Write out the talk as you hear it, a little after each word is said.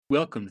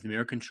Welcome to the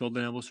American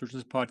Shoulder and Elbow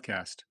Surgeons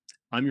Podcast.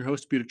 I'm your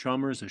host, Peter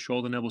Chalmers, a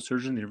shoulder and elbow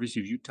surgeon at the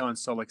University of Utah in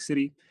Salt Lake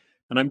City,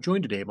 and I'm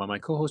joined today by my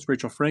co-host,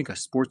 Rachel Frank, a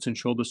sports and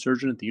shoulder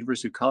surgeon at the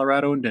University of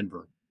Colorado in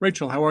Denver.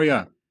 Rachel, how are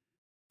you?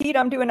 Pete,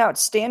 I'm doing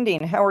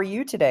outstanding. How are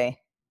you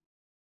today?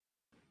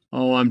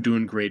 Oh, I'm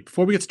doing great.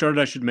 Before we get started,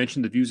 I should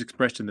mention the views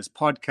expressed in this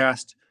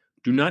podcast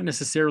do not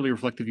necessarily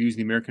reflect the views of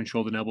the American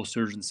Shoulder and Elbow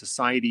Surgeons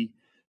Society,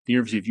 the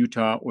University of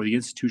Utah, or the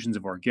institutions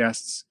of our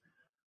guests.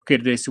 Okay,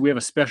 today, so we have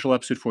a special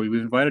episode for you.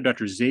 We've invited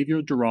Dr.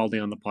 Xavier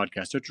Duralde on the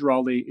podcast. Dr.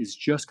 Duralde is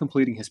just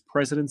completing his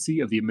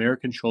presidency of the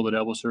American Shoulder and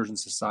Elbow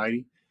Surgeons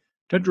Society.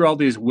 Dr.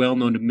 Duralde is well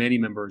known to many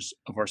members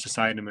of our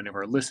society and many of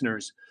our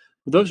listeners.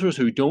 For those of us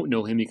who don't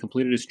know him, he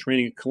completed his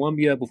training at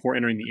Columbia before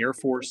entering the Air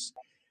Force.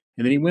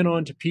 And then he went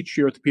on to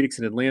Peachtree Orthopedics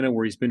in Atlanta,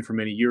 where he's been for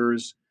many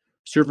years,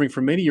 serving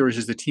for many years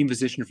as the team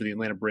physician for the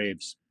Atlanta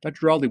Braves.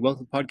 Dr. Duralde,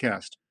 welcome to the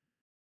podcast.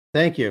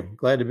 Thank you.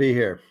 Glad to be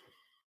here.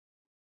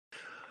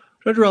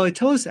 Dr. Duralde,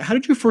 tell us, how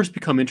did you first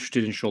become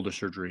interested in shoulder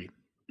surgery?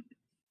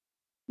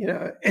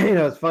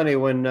 It's funny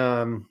when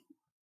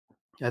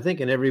I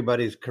think in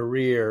everybody's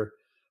career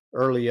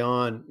early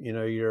on,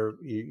 you're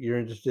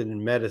interested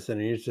in medicine,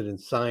 and you're interested in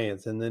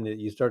science, and then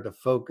you start to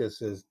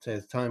focus as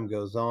time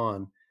goes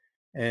on.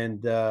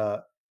 And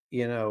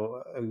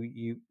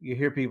you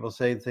hear people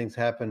say things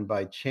happen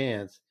by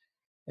chance,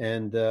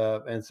 and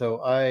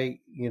so I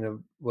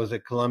was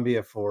at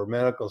Columbia for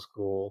medical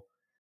school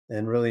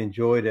and really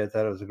enjoyed it.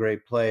 Thought it was a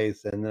great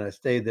place, and then I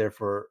stayed there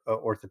for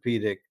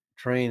orthopedic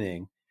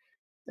training.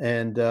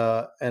 And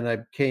I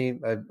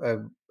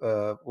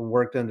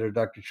worked under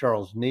Dr.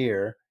 Charles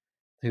Neer,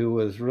 who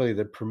was really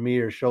the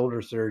premier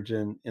shoulder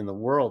surgeon in the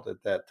world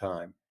at that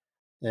time.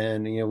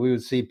 And we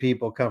would see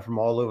people come from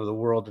all over the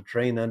world to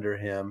train under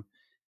him,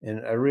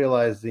 and I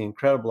realized the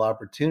incredible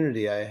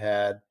opportunity I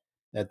had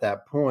at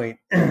that point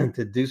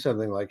to do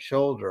something like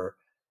shoulder,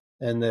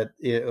 and that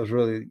it was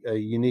really a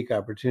unique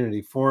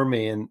opportunity for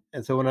me. And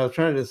so when I was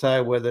trying to decide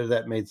whether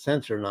that made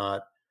sense or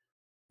not,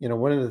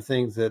 one of the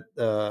things that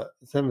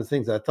some of the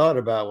things I thought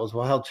about was,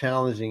 well, how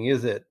challenging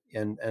is it,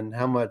 and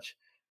how much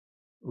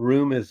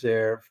room is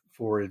there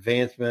for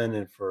advancement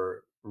and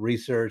for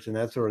research and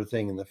that sort of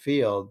thing in the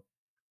field.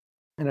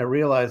 And I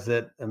realized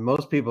that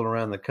most people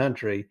around the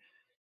country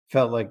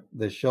felt like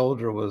the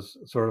shoulder was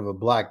sort of a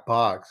black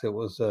box. It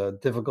was a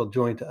difficult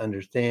joint to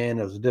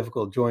understand. It was a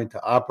difficult joint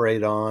to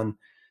operate on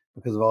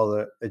because of all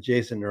the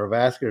adjacent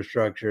neurovascular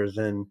structures.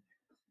 And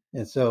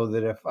so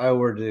that if I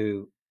were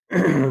to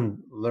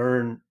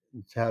learn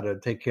how to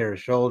take care of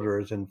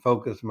shoulders and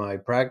focus my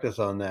practice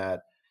on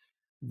that,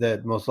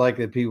 that most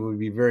likely people would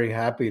be very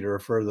happy to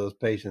refer those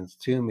patients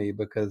to me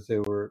because they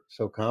were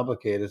so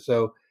complicated.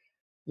 So,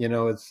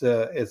 it's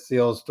the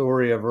old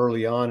story of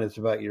early on, it's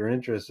about your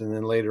interests, and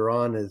then later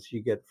on, as you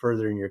get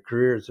further in your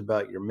career, it's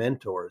about your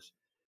mentors.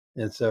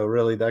 And so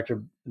really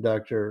Dr.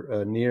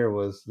 Neer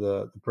was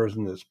the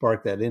person that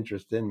sparked that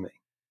interest in me.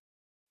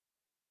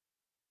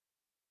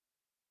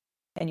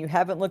 And you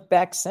haven't looked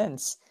back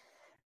since.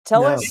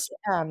 Tell us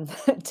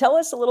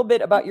a little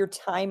bit about your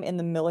time in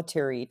the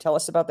military. Tell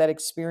us about that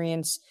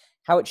experience,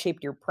 how it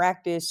shaped your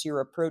practice, your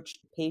approach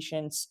to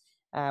patients.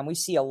 We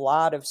see a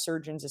lot of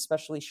surgeons,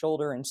 especially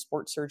shoulder and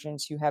sports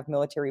surgeons, who have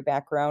military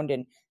background,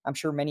 and I'm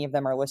sure many of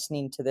them are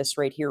listening to this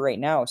right here, right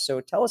now.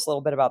 So tell us a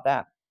little bit about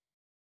that.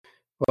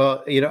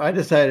 Well, I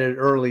decided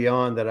early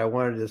on that I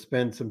wanted to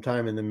spend some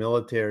time in the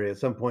military at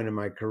some point in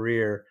my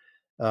career.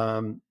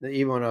 Even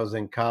when I was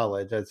in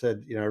college, I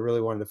said, I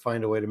really wanted to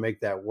find a way to make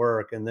that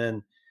work. And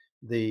then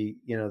the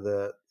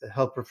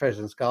health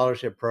profession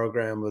scholarship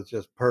program was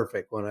just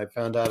perfect. When I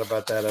found out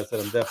about that, I said,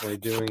 I'm definitely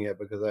doing it,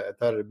 because I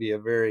thought it'd be a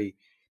very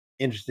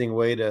interesting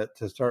way to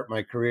start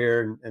my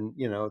career, and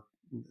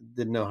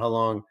didn't know how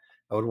long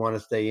I would want to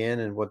stay in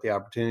and what the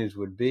opportunities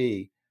would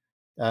be.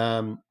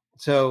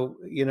 So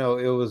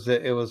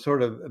it was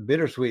sort of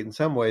bittersweet in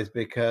some ways,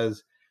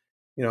 because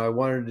I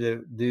wanted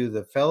to do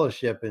the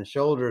fellowship in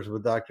shoulders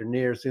with Dr.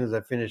 Neer as soon as I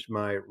finished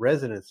my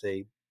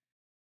residency.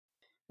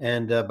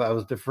 And but I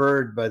was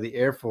deferred by the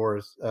Air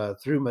Force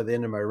through the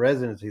end of my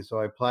residency. So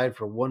I applied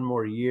for one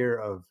more year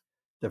of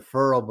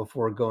deferral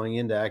before going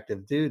into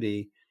active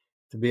duty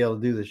to be able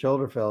to do the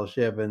shoulder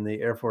fellowship. And the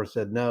Air Force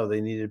said no,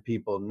 they needed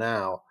people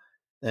now.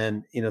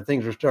 And,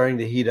 things were starting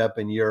to heat up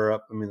in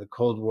Europe. I mean, the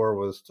Cold War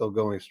was still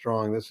going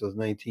strong. This was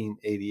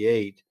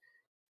 1988.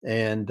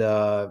 And,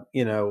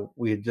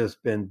 we had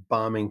just been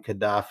bombing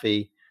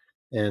Gaddafi,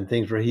 and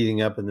things were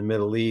heating up in the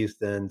Middle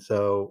East. And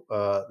so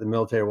the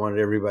military wanted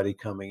everybody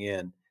coming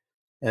in.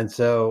 And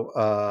so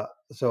I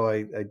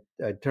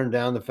turned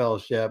down the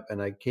fellowship,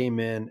 and I came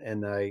in,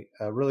 and I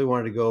really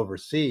wanted to go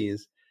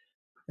overseas.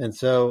 And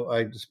so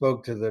I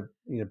spoke to the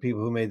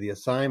people who made the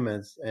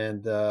assignments,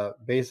 and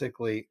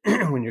basically,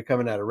 when you're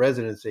coming out of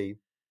residency,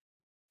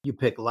 you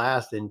pick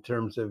last in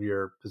terms of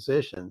your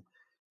position.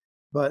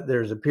 But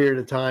there's a period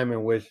of time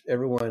in which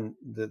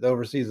the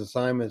overseas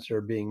assignments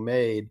are being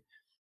made,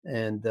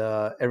 and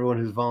everyone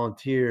who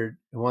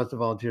wants to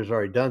volunteer has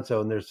already done so,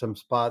 and there's some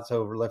spots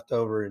left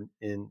over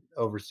in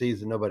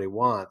overseas that nobody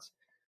wants.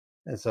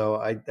 And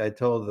so I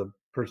told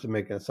person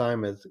making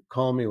assignments,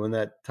 call me when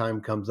that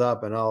time comes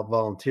up, and I'll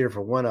volunteer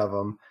for one of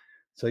them.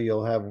 So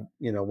you'll have,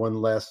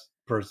 one less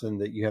person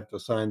that you have to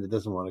assign that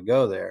doesn't want to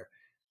go there.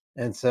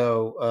 And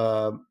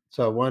so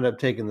I wound up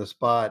taking the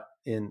spot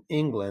in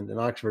England, in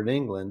Oxford,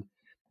 England.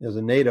 It was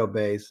a NATO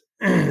base,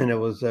 and it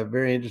was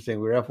very interesting.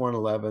 We were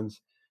F-111s,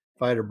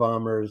 fighter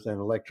bombers, and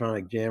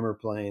electronic jammer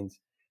planes.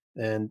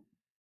 And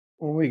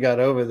when we got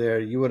over there,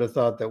 you would have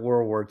thought that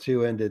World War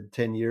II ended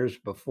 10 years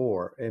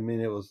before. I mean,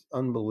 it was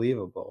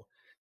unbelievable.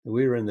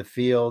 We were in the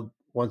field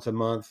once a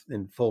month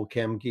in full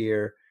chem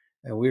gear,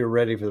 and we were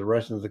ready for the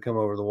Russians to come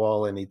over the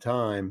wall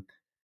anytime.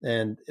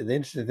 And the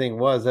interesting thing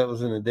was that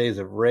was in the days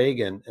of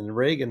Reagan, and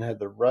Reagan had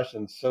the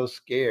Russians so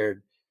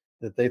scared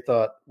that they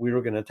thought we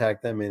were going to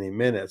attack them any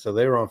minute. So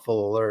they were on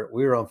full alert.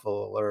 We were on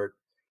full alert,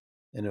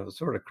 and it was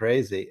sort of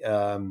crazy.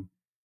 And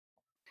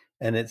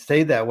it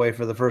stayed that way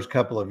for the first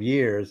couple of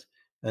years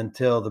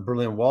until the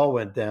Berlin Wall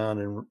went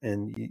down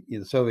and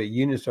the Soviet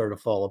Union started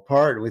to fall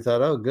apart. We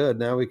thought, oh, good,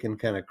 now we can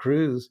kind of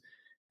cruise.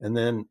 And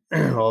then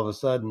all of a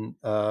sudden,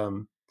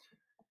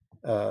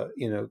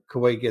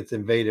 Kuwait gets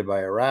invaded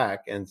by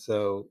Iraq. And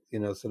so,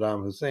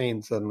 Saddam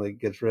Hussein suddenly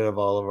gets rid of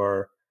all of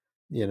our,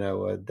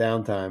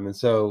 downtime. And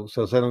so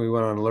suddenly we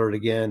went on alert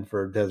again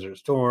for Desert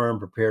Storm,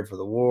 prepared for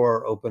the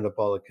war, opened up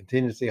all the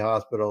contingency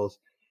hospitals.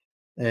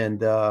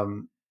 And,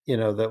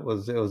 it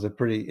was a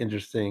pretty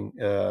interesting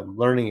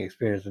learning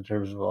experience in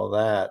terms of all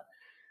that.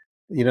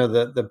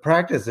 The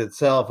practice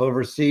itself,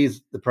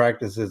 overseas, the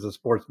practice is a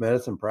sports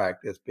medicine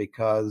practice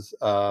because,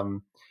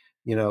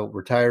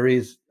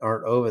 retirees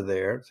aren't over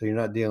there. So you're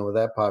not dealing with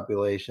that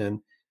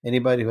population.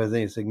 Anybody who has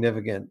any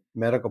significant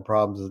medical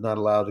problems is not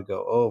allowed to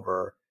go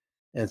over.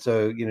 And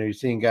so, you're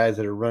seeing guys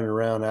that are running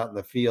around out in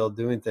the field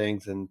doing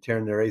things and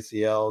tearing their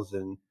ACLs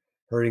and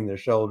hurting their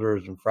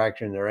shoulders and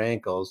fracturing their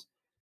ankles.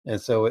 And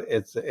so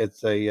it's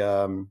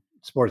a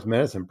sports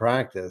medicine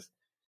practice.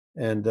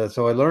 And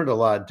so I learned a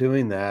lot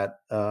doing that.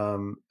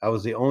 I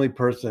was the only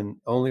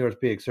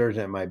orthopedic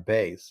surgeon at my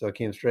base. So I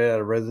came straight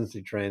out of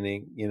residency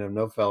training,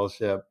 no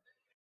fellowship.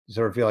 You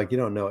sort of feel like you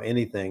don't know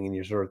anything and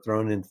you're sort of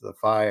thrown into the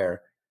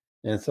fire.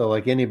 And so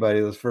like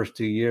anybody, those first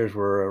 2 years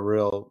were a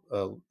real,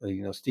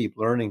 steep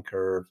learning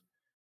curve.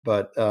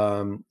 But,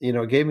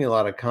 it gave me a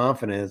lot of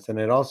confidence, and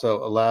it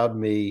also allowed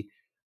me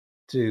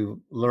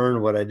to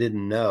learn what I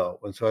didn't know.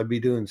 And so I'd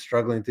be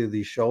struggling through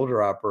these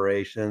shoulder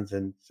operations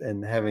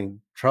and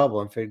having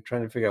trouble and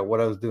trying to figure out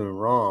what I was doing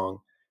wrong.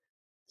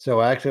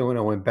 So actually, when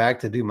I went back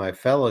to do my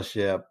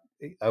fellowship,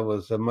 I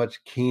was a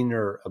much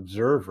keener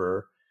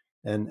observer.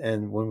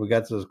 And when we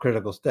got to those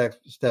critical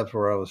steps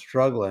where I was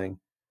struggling,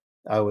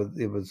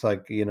 it was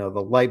like, the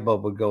light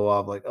bulb would go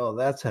off, like, oh,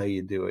 that's how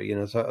you do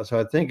it. So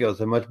I think it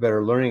was a much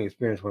better learning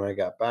experience when I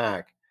got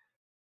back.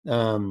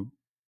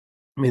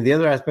 I mean, the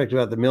other aspect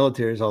about the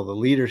military is all the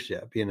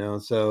leadership,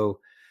 so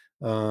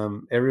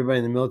everybody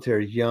in the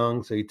military is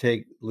young. So you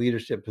take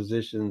leadership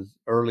positions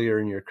earlier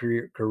in your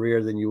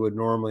career than you would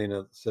normally in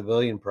a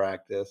civilian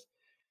practice.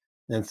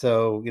 And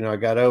so, I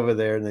got over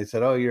there and they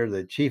said, oh, you're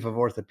the chief of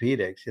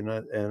orthopedics,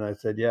 and I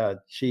said, yeah,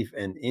 chief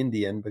and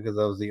Indian, because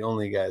I was the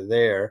only guy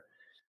there.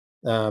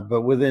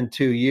 But within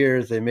 2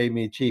 years, they made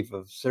me chief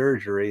of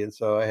surgery. And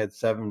so I had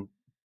 7,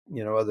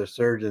 other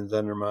surgeons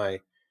under my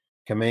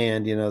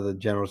command, the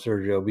general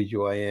surgery,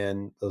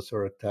 OBGYN, those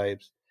sort of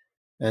types.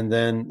 And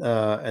then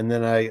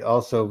I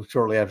also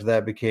shortly after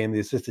that became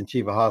the assistant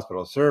chief of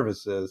hospital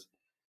services,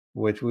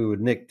 which we would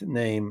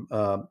nickname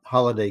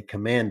holiday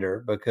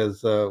commander,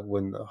 because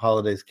when the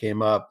holidays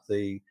came up,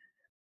 the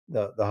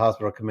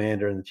hospital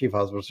commander and the chief of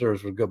hospital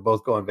service would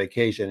both go on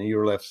vacation, and you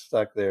were left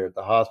stuck there at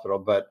the hospital.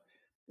 But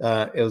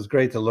it was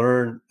great to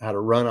learn how to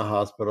run a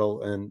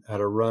hospital and how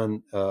to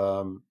run,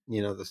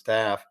 the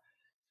staff.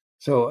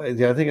 So I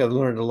think I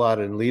learned a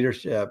lot in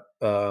leadership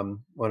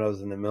when I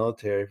was in the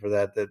military for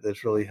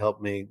that's really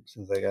helped me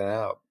since I got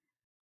out.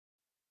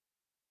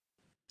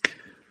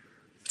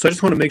 So I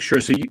just want to make sure,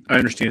 I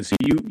understand. So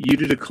you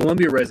did a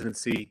Columbia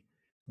residency,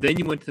 then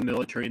you went to the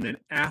military, and then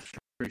after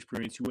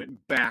experience, you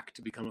went back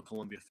to become a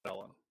Columbia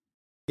Fellow.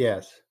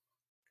 Yes.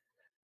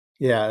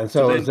 Yeah, and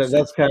so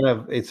that's kind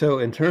of it. So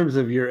in terms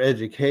of your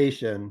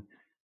education,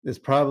 it's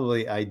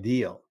probably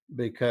ideal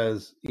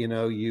because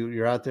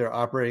you're out there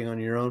operating on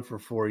your own for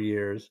 4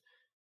 years,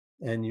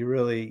 and you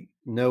really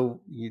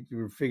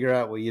you figure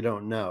out what you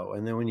don't know,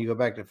 and then when you go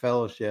back to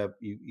fellowship,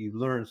 you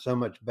learn so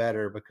much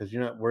better because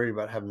you're not worried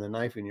about having the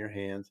knife in your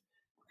hands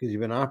because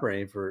you've been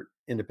operating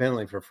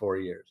independently for 4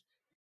 years.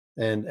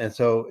 And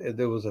so it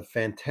was a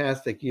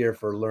fantastic year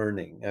for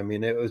learning. I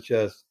mean, it was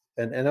just,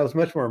 and I was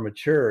much more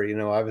mature,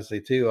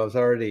 obviously too. I was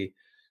already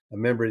a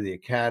member of the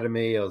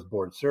academy. I was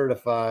board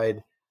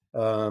certified.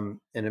 And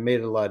it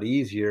made it a lot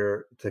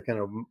easier to kind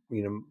of,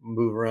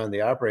 move around the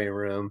operating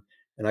room,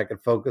 and I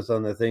could focus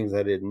on the things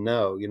I didn't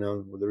know,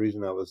 the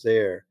reason I was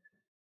there.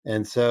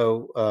 And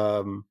so,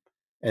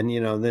 and,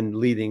 then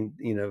leading,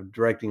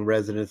 directing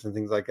residents and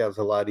things like that was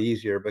a lot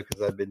easier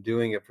because I've been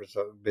doing it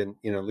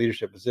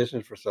leadership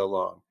positions for so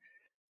long.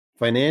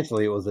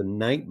 Financially, it was a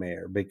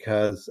nightmare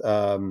because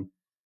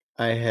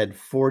I had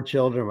 4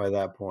 children by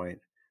that point.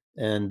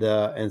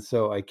 And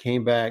so I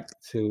came back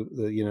to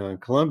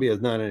and Columbia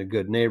is not in a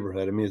good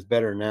neighborhood. I mean, it's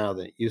better now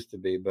than it used to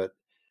be, but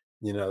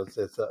it's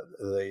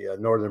the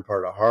northern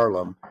part of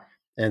Harlem.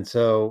 And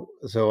so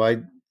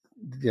I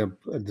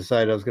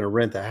decided I was going to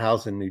rent a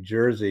house in New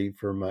Jersey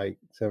for my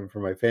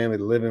family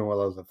to live in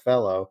while I was a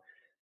fellow,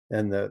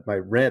 and my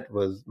rent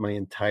was my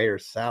entire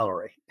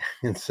salary.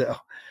 And so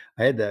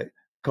I had to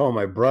call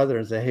my brother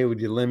and say, "Hey, would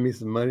you lend me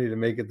some money to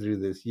make it through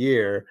this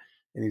year?"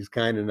 And he's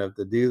kind enough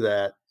to do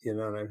that,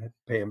 and I had to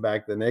pay him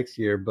back the next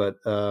year. But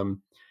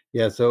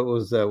yeah, so it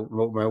was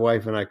what my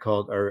wife and I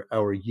called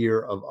our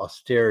year of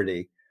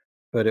austerity,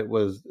 but it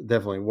was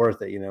definitely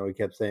worth it. We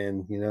kept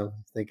saying,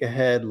 think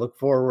ahead, look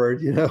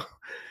forward,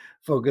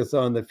 focus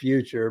on the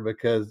future,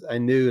 because I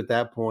knew at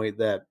that point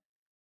that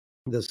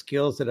the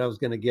skills that I was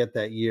going to get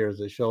that year as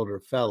a shoulder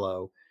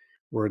fellow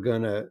were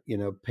going to,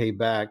 pay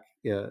back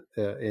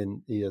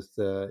in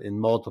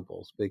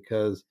multiples,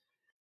 because,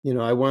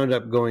 I wound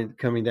up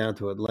coming down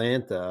to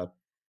Atlanta.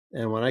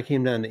 And when I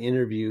came down to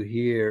interview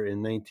here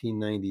in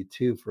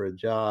 1992 for a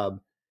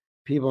job,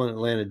 people in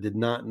Atlanta did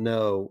not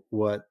know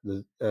what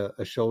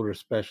a shoulder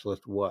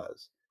specialist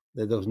was.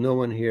 There was no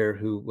one here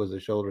who was a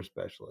shoulder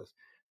specialist.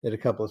 They had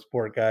a couple of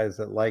sport guys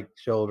that liked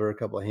shoulder, a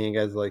couple of hand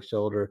guys that liked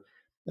shoulder,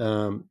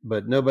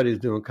 but nobody's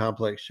doing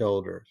complex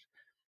shoulders.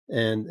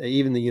 And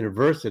even the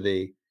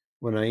university,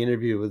 when I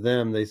interviewed with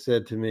them, they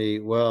said to me,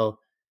 "Well,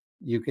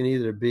 you can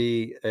either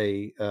be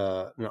an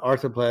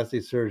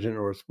arthroplasty surgeon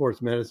or a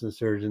sports medicine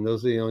surgeon.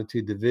 Those are the only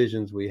two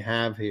divisions we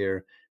have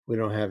here. We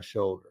don't have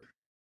shoulder."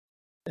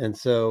 And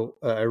so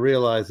I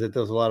realized that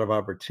there's a lot of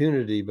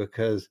opportunity,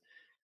 because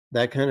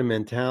that kind of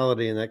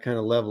mentality and that kind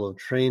of level of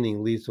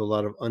training leads to a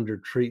lot of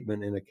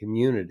undertreatment in a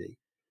community.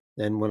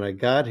 And when I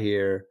got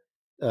here,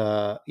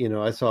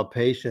 I saw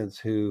patients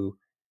who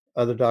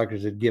other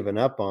doctors had given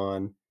up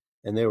on,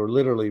 and they were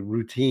literally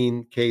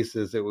routine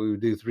cases that we would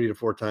do 3 to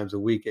 4 times a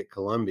week at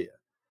Columbia.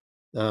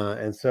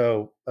 And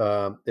so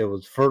it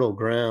was fertile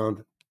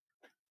ground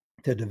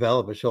to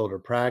develop a shoulder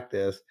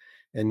practice.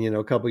 And,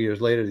 a couple of years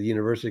later, the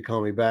university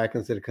called me back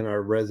and said, "Can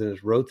our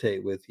residents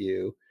rotate with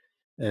you?"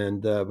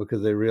 And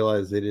because they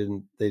realized they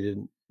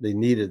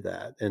needed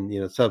that.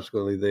 And,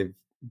 subsequently they've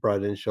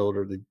brought in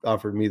shoulder. They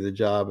offered me the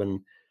job,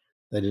 and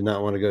I did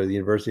not want to go to the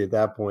university at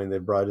that point. They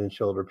brought in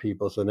shoulder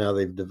people. So now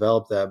they've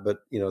developed that.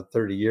 But,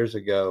 30 years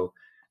ago,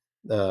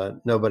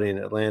 nobody in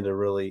Atlanta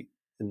really,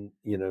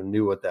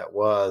 knew what that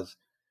was.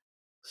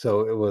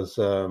 So it was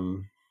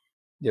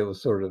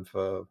sort of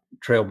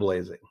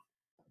trailblazing.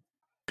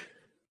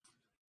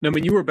 Now, I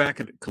mean, you were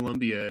back at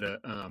Columbia at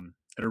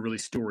a really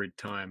storied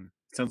time.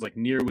 It sounds like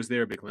Neer was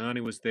there,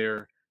 Bigliani was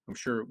there. I'm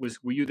sure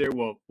were you there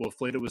while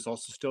Fleda was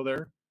also still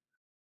there?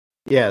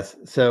 Yes.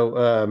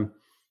 So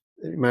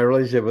my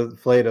relationship with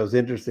Fleda was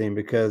interesting,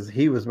 because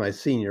he was my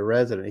senior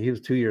resident. He was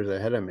 2 years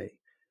ahead of me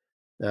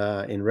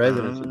in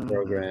residency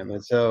program.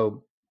 And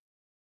so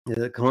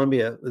at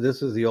Columbia,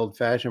 this was the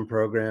old-fashioned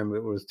program.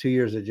 It was 2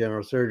 years of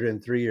general surgery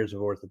and 3 years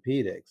of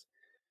orthopedics.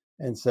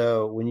 And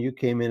so when you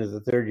came in as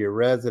a third-year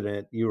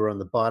resident, you were on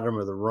the bottom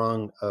of the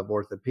rung of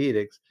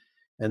orthopedics.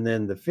 And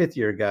then the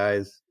fifth-year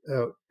guys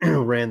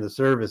ran the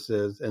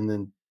services. And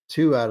then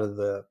two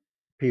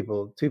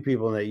people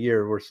in that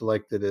year were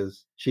selected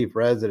as chief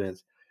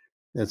residents.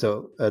 And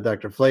so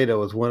Dr. Flado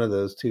was one of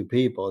those two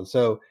people. And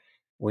so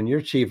when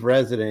you're chief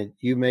resident,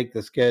 you make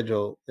the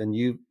schedule, and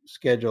you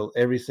schedule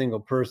every single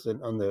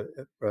person on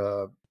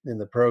in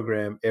the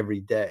program every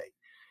day.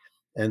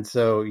 And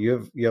so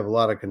you have a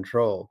lot of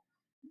control.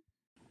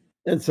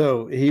 And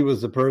so he was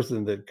the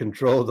person that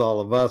controlled all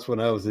of us when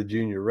I was a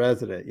junior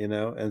resident,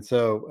 And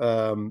so,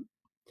 of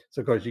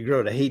course, you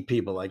grow to hate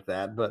people like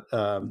that, but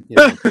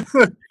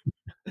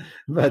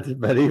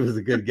but he was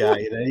a good guy,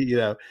 he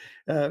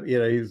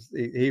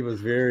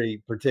was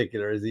very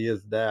particular, as he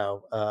is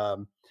now.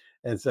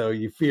 And so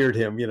you feared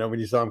him, when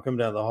you saw him come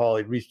down the hall,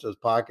 he'd reach to his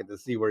pocket to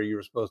see where you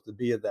were supposed to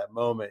be at that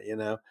moment,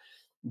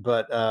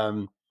 But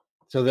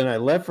so then I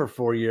left for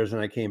 4 years,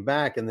 and I came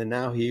back, and then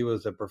now he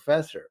was a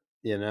professor.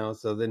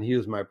 So then he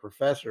was my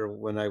professor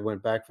when I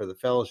went back for the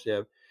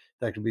fellowship.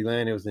 Dr.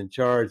 Bigliani was in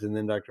charge, and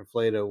then Dr.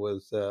 Flado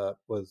was the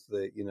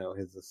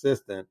his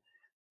assistant,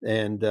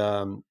 and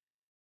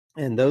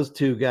those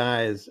two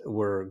guys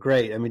were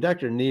great. I mean,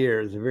 Dr.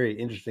 Neer is a very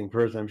interesting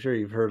person. I'm sure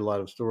you've heard a lot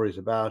of stories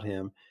about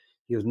him.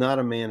 He was not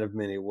a man of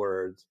many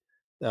words.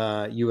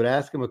 You would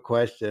ask him a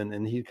question,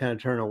 and he'd kind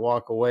of turn and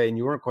walk away, and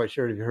you weren't quite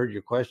sure if he heard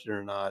your question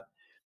or not.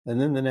 And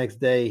then the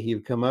next day, he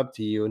would come up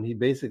to you, and he'd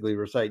basically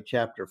recite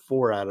chapter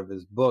 4 out of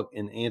his book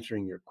in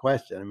answering your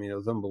question. I mean, it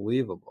was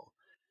unbelievable.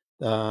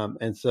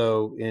 And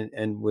so,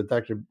 and with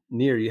Dr.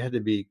 Neer, you had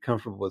to be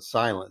comfortable with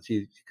silence,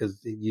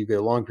 because you get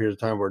a long period of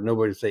time where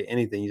nobody would say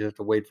anything. You just have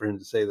to wait for him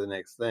to say the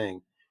next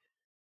thing.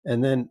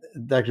 And then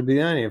Dr.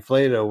 Bigliani and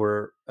Flado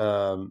were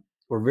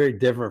very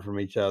different from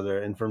each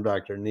other and from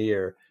Dr.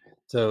 Neer.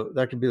 So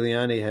Dr.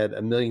 Bigliani had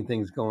a million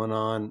things going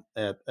on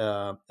at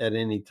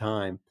any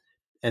time.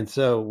 And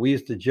so we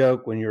used to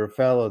joke when you're a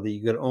fellow that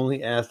you could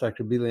only ask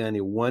Dr.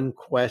 Bigliani one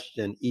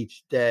question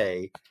each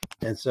day.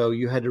 And so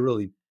you had to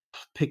really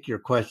pick your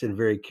question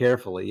very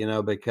carefully,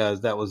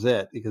 because that was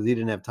it, because he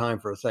didn't have time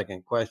for a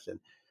second question.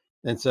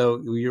 And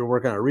so you're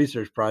working on a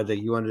research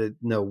project. You wanted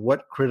to know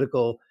what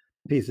critical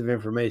piece of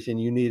information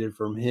you needed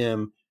from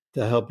him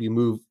to help you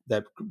move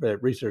that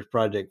research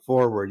project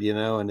forward,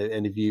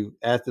 and if you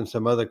asked him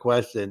some other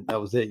question,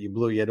 that was it. You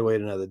had to wait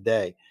another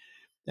day.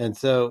 And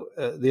so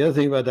the other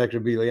thing about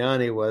Dr.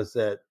 Biliani was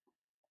that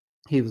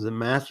he was a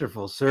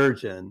masterful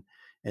surgeon,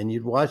 and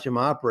you'd watch him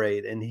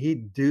operate, and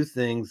he'd do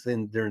things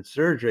during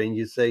surgery, and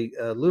you'd say,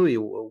 Louis,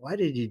 why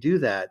did you do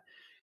that?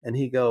 And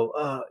he'd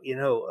go,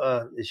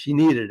 she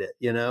needed it,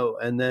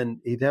 and then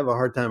he'd have a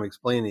hard time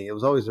explaining. It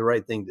was always the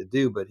right thing to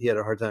do, but he had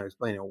a hard time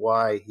explaining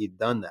why he'd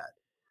done that.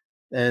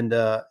 And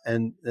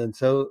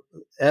so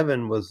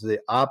Evan was the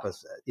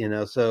opposite,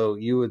 so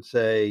you would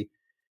say,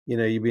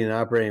 you'd be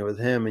operating with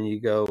him, and you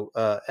go,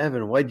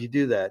 Evan, why'd you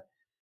do that?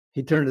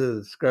 He turned to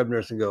the scrub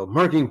nurse and go,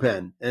 marking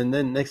pen. And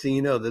then next thing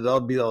you know, there'll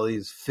be all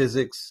these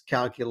physics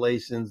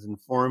calculations and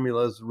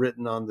formulas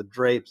written on the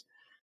drapes,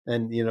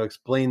 and,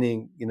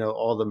 explaining,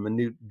 all the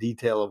minute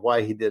detail of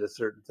why he did a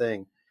certain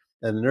thing.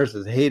 And the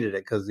nurses hated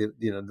it because it,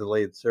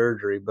 delayed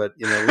surgery. But,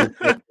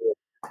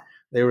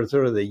 they were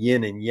sort of the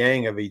yin and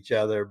yang of each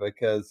other,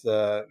 because,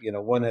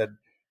 one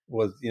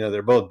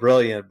they're both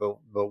brilliant,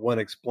 but one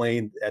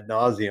explained ad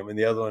nauseum and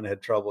the other one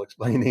had trouble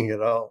explaining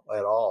it at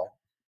all.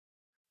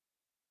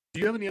 Do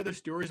you have any other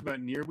stories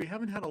about Nir? We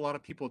haven't had a lot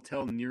of people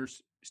tell Nir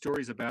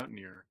stories about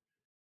Nir.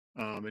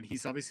 And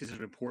he's obviously such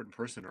an important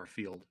person in our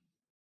field.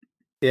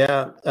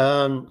 Yeah.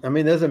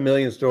 There's a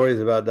million stories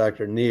about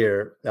Dr.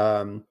 Nir.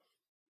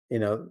 He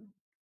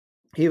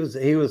was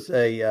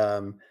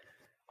a,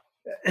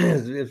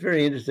 it's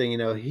very interesting.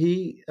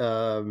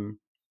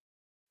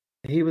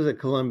 He was at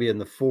Columbia in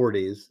the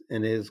 40s,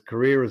 and his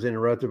career was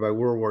interrupted by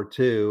World War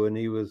II, and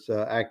he was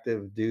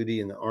active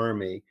duty in the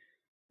Army.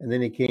 And then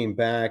he came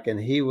back, and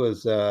he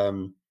was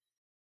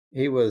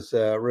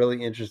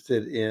really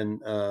interested in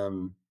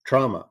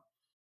trauma.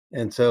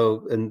 And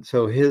so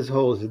his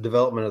whole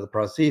development of the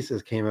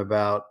prosthesis came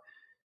about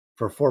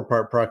for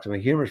 4-part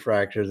proximal humerus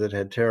fractures that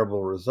had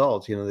terrible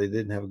results. They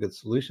didn't have a good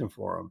solution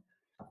for them.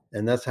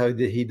 And that's how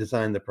he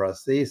designed the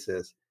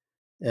prosthesis.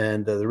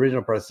 And the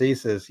original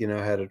prosthesis,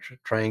 had a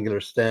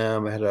triangular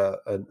stem, had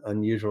an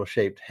unusual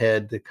shaped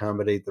head to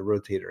accommodate the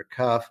rotator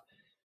cuff,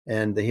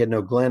 and he had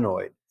no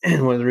glenoid.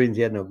 And one of the reasons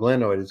he had no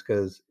glenoid is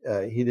because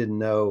he didn't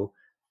know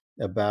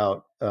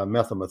about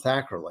methyl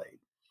methacrylate.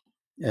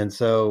 And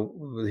so,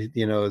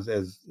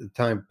 as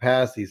time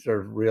passed, he sort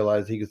of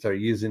realized he could start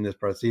using this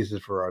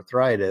prosthesis for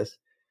arthritis.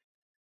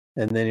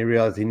 And then he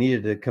realized he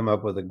needed to come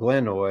up with a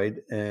glenoid.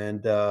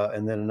 And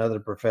then another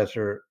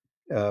professor,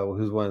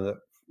 who's one of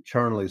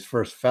Charnley's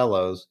first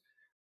fellows,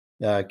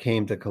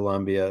 came to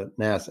Columbia,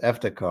 Nas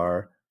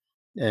Eftekar.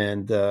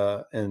 And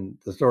the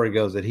story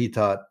goes that he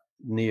taught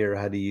Nir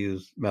how to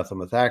use methyl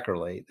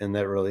methacrylate, and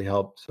that really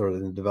helped sort of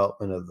in the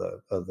development of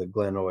the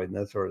glenoid and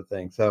that sort of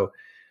thing. So,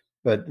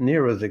 but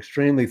Nir was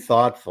extremely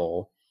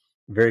thoughtful,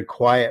 very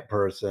quiet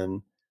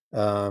person,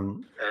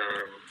 and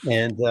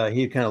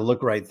he'd kind of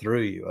look right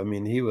through you.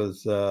 He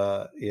was,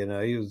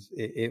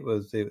 it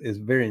was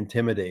very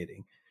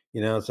intimidating,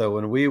 So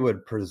when we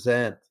would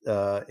present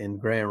in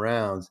grand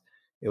rounds,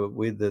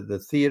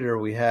 the theater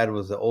we had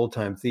was the old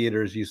time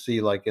theaters you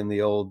see like in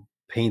the old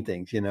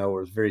paintings, where it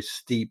was very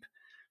steep,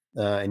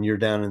 and you're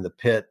down in the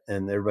pit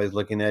and everybody's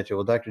looking at you.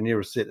 Well, Dr. Nir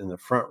was sitting in the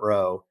front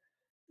row,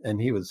 and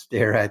he would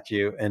stare at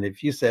you. And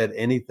if you said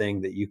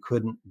anything that you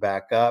couldn't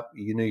back up,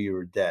 you knew you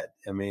were dead.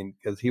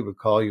 Because he would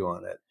call you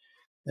on it.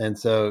 And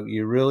so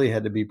you really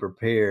had to be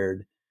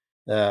prepared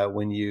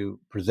when you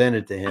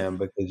presented to him,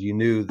 because you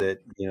knew that,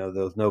 there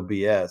was no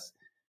BS.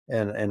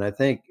 And I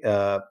think,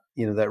 that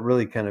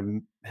really kind of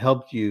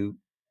helped you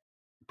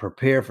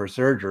prepare for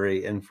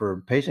surgery and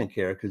for patient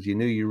care, because you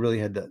knew you really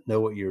had to know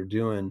what you were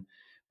doing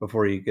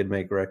before you could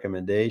make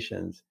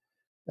recommendations.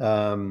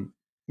 If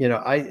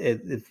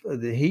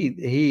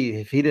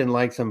he didn't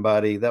like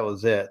somebody, that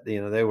was it.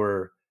 They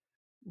were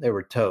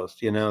toast.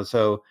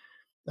 So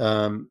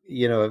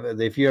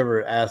if you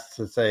ever asked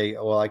to say,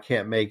 well, I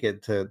can't make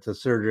it to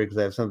surgery because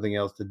I have something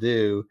else to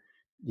do,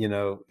 you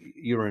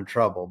were in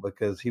trouble,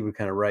 because he would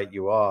kind of write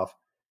you off.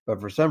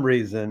 But for some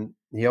reason,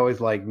 he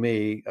always liked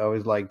me. I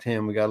always liked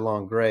him. We got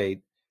along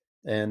great.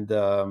 And,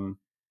 so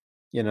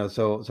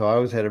I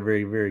always had a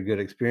very, very good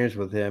experience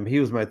with him. He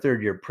was my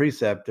third year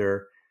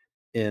preceptor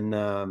in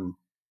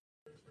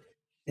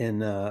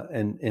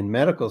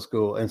medical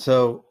school. And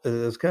so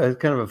it's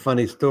kind of a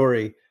funny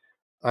story.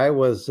 I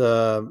was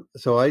I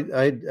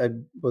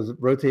was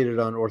rotated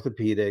on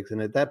orthopedics,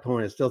 and at that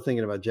point I was still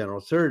thinking about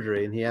general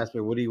surgery. And he asked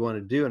me, what do you want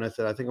to do? And I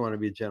said, I think I want to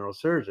be a general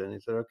surgeon. And he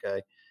said,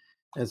 okay.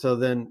 And so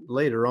then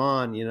later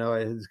on, I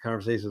had this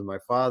conversation with my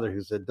father,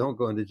 who said, don't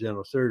go into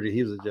general surgery.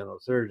 He was a general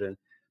surgeon.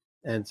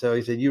 And so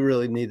he said, you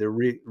really need to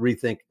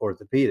rethink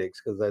orthopedics,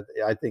 because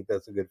I think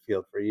that's a good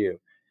field for you.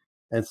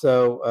 And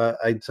so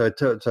I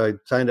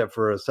signed up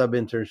for a sub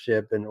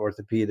internship in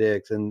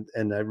orthopedics,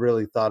 and I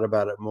really thought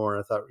about it more.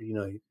 And I thought,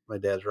 my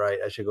dad's right.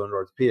 I should go into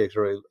orthopedics.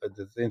 Really, it's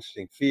an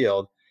interesting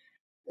field.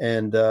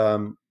 And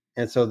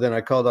And so then I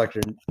called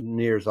Dr.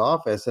 Neer's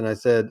office and I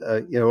said,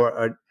 I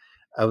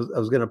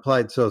was going to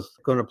apply. So I was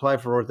going to apply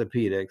for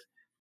orthopedics.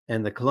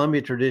 And the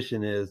Columbia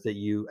tradition is that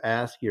you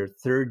ask your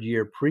third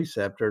year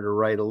preceptor to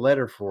write a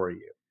letter for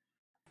you.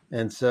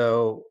 And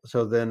so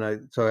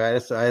I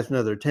asked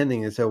another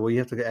attending and said, well, you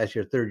have to ask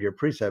your third year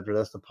preceptor.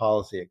 That's the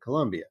policy at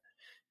Columbia.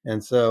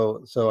 And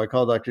so I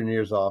called Dr.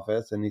 Neer's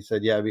office and he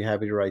said, yeah, I'd be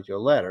happy to write you a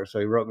letter. So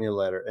he wrote me a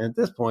letter. And at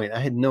this point, I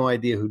had no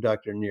idea who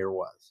Dr. Neer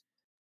was.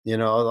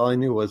 All I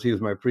knew was he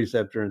was my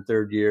preceptor in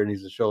third year and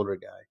he's a shoulder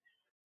guy.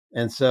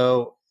 And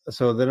so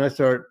then I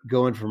start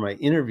going for my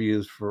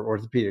interviews for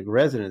orthopedic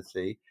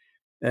residency.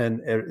 And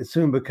it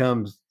soon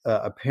becomes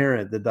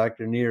apparent that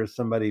Dr. Neer is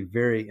somebody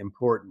very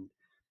important.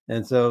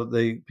 And so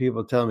the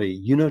people tell me,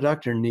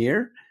 Dr.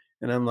 Neer?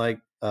 And I'm like,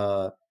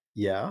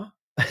 yeah.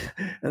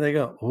 And they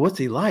go, well, what's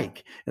he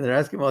like? And they're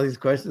asking all these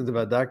questions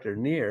about Dr.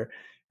 Neer.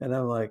 And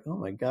I'm like, oh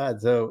my God.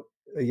 So,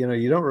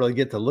 you don't really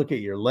get to look at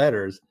your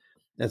letters.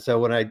 And so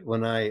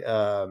when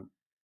I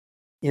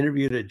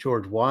interviewed at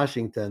George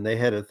Washington, they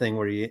had a thing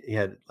where you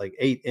had like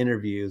 8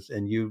 interviews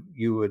and you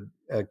would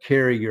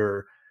carry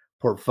your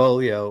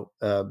portfolio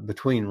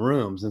between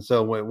rooms. And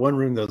so when one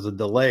room there was a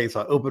delay,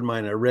 so I opened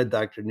mine and I read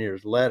Dr.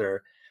 Neer's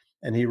letter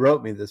and he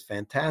wrote me this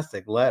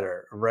fantastic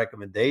letter of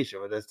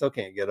recommendation, which I still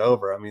can't get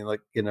over. I mean,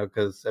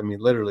 because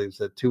literally it's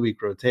a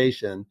 2-week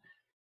rotation.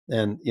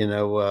 And,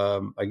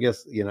 I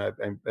guess,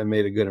 I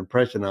made a good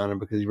impression on him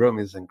because he wrote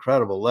me this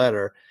incredible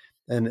letter.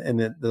 And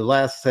the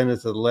last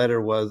sentence of the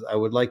letter was, I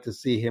would like to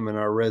see him in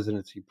our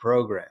residency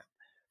program.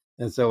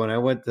 And so when I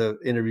went to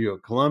interview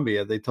at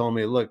Columbia, they told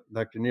me, look,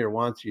 Dr. Neer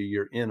wants you,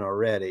 you're in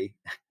already.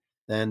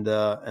 And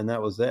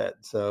that was it.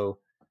 So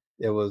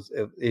he was,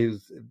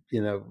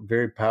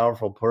 very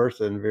powerful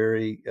person,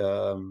 very,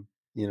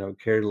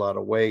 carried a lot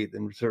of weight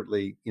and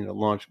certainly,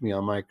 launched me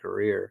on my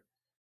career.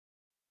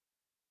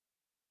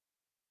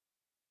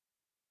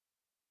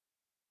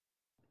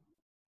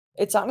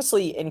 It's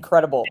honestly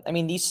incredible. I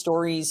mean, these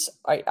stories,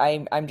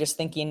 I'm just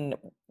thinking,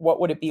 what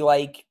would it be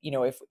like,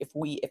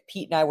 if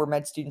Pete and I were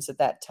med students at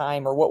that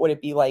time, or what would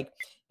it be like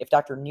if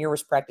Dr. Neer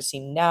was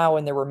practicing now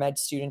and there were med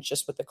students,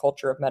 just with the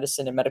culture of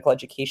medicine and medical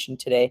education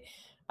today.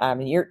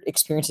 And your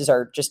experiences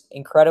are just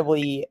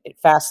incredibly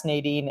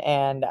fascinating.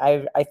 And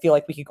I feel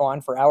like we could go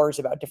on for hours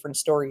about different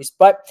stories.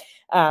 But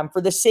for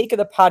the sake of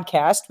the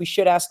podcast, we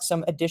should ask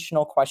some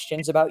additional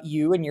questions about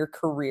you and your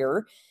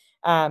career.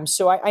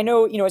 So I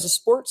know, as a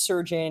sports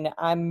surgeon,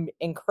 I'm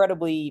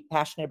incredibly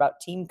passionate about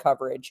team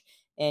coverage,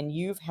 and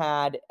you've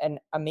had an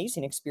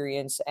amazing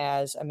experience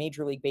as a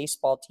Major League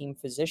Baseball team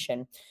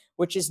physician,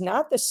 which is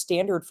not the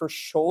standard for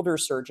shoulder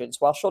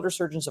surgeons. While shoulder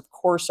surgeons, of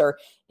course, are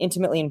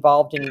intimately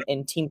involved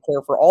in team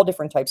care for all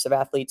different types of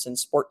athletes and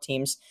sport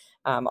teams,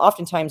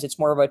 oftentimes it's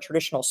more of a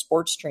traditional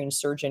sports trained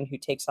surgeon who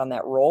takes on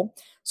that role.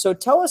 So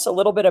tell us a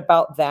little bit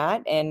about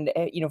that. And,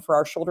 for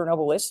our shoulder and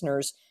elbow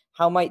listeners,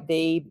 how might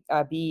they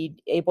be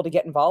able to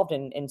get involved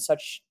in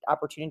such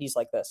opportunities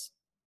like this?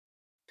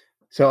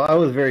 So I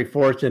was very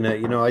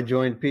fortunate. I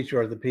joined Peach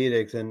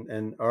Orthopedics,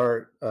 and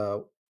our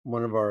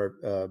one of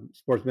our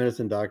sports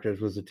medicine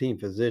doctors was a team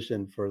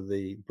physician for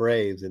the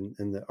Braves, and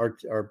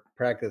our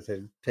practice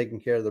had taken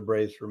care of the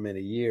Braves for many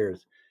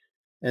years.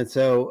 And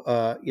so,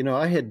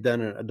 I had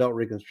done an adult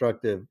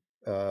reconstructive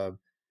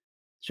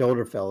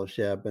shoulder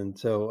fellowship, and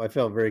so I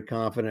felt very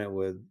confident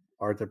with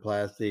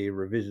arthroplasty,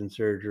 revision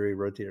surgery,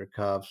 rotator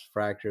cuffs,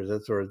 fractures,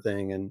 that sort of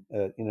thing, and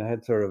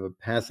had sort of a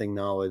passing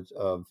knowledge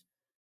of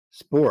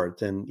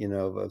sports and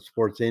of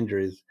sports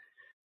injuries.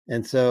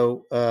 And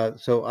so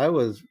I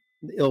was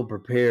ill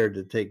prepared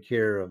to take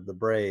care of the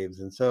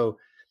Braves, and so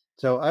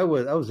I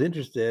was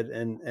interested,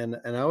 and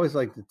I always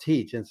liked to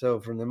teach. And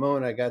so from the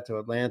moment I got to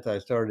Atlanta, I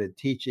started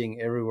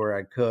teaching everywhere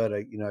I could.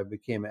 I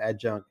became an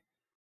adjunct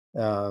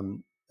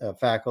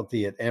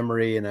faculty at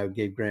Emory, and I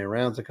gave grand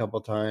rounds a couple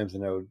of times,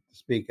 and I would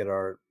speak at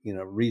our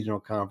regional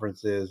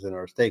conferences and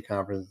our state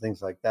conferences,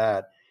 things like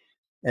that.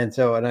 And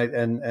so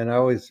I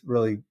always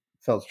really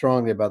felt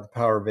strongly about the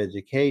power of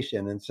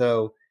education, and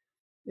so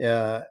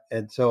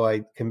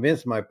I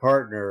convinced my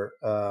partner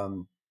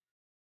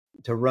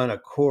to run a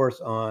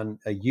course on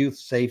a youth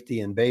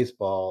safety in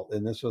baseball,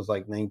 and this was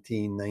like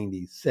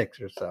 1996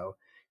 or so.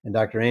 And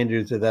Dr.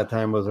 Andrews at that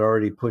time was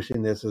already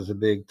pushing this as a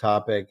big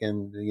topic,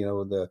 and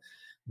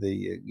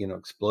the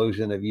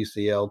explosion of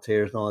UCL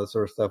tears and all that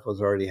sort of stuff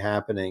was already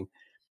happening.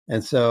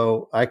 And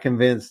so I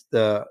convinced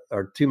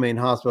our 2 main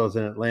hospitals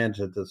in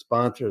Atlanta to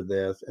sponsor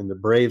this and the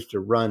Braves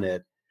to run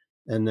it.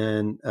 And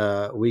then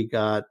we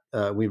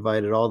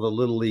invited all the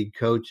little league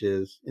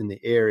coaches in the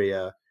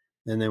area.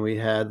 And then we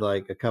had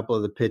like a couple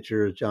of the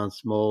pitchers, John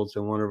Smoltz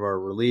and one of our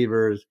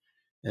relievers.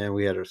 And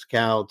we had our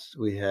scouts.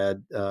 We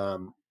had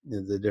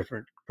the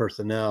different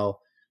personnel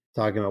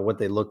talking about what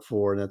they look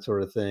for and that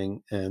sort of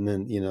thing. And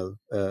then,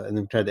 and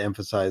then tried to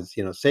emphasize,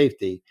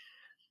 safety.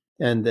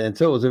 And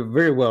so it was a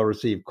very well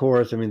received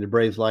course. I mean, the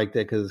Braves liked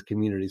it because it's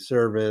community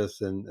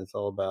service and it's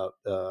all about,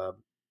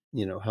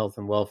 health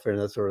and welfare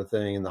and that sort of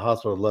thing. And the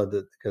hospital loved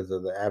it because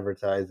of the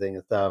advertising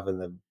and stuff. And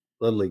the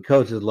Little League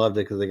coaches loved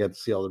it because they got to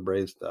see all the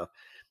Braves stuff.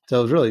 So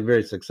it was really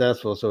very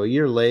successful. So a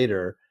year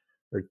later,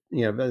 or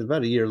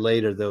about a year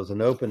later, there was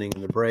an opening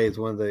in the Braves.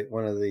 One of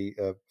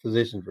the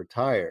physicians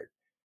retired,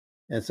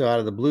 and so out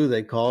of the blue,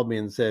 they called me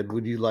and said,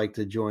 "Would you like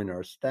to join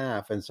our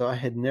staff?" And so I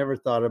had never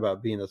thought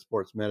about being a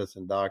sports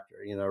medicine doctor.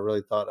 I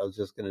really thought I was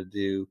just going to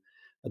do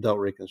adult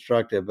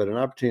reconstructive, but an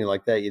opportunity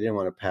like that, you didn't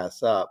want to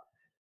pass up.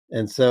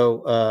 And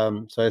so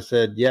I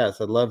said, yes,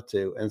 I'd love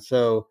to. And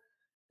so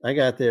I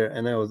got there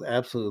and I was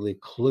absolutely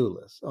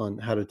clueless on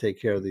how to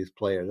take care of these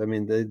players. I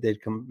mean,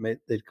 they'd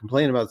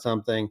complain about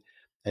something.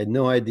 I had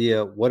no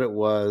idea what it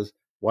was,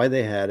 why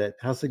they had it,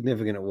 how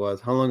significant it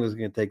was, how long it was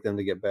going to take them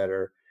to get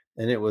better.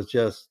 And it was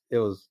a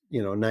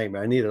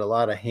nightmare. I needed a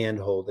lot of hand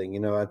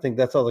holding. I think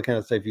that's all the kind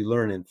of stuff you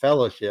learn in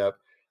fellowship,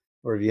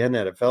 or if you hadn't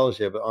had a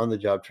fellowship, on the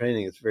job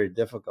training, it's very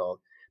difficult.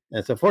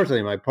 And so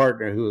fortunately, my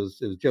partner, it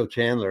was Joe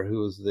Chandler, who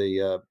was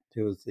the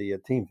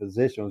team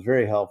physician, was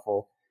very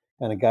helpful,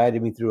 kind of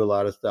guided me through a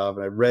lot of stuff.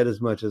 And I read as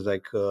much as I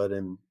could,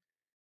 and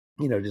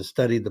just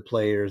studied the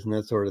players and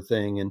that sort of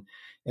thing.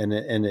 And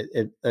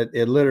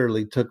it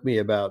literally took me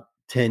about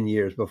 10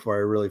 years before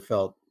I really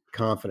felt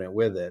confident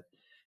with it.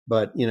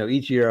 But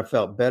each year I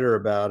felt better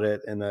about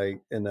it, and I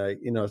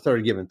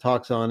started giving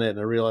talks on it, and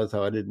I realized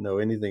how I didn't know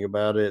anything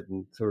about it,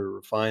 and sort of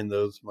refined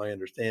my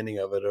understanding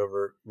of it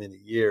over many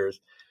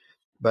years.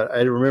 But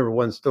I remember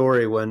one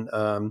story when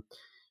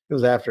it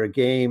was after a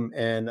game,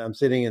 and I'm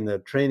sitting in the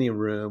training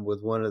room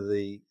with one of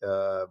the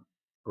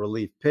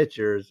relief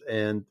pitchers,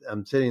 and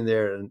I'm sitting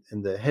there,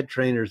 and the head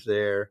trainer's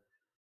there,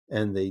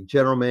 and the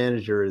general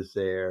manager is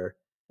there,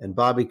 and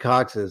Bobby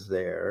Cox is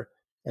there.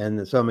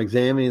 And so I'm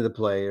examining the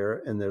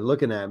player, and they're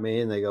looking at me,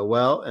 and they go,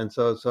 well, and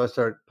so I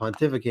start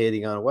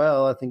pontificating on,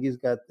 well, I think he's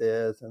got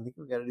this, I think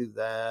we've got to do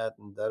that,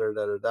 and da da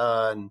da da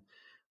da, and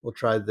we'll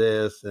try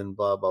this, and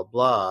blah blah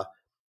blah.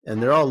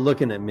 And they're all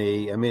looking at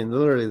me. I mean,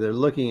 literally, they're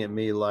looking at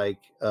me like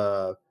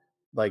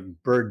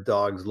bird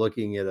dogs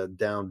looking at a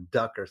downed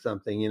duck or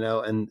something,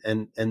 and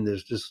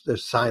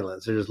there's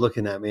silence. They're just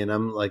looking at me, and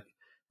I'm like,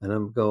 and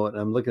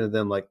I'm looking at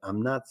them like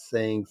I'm not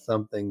saying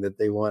something that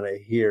they want to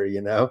hear,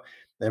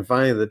 And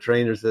finally the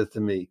trainer says to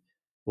me,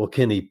 well,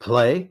 can he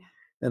play?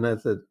 And I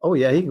said, oh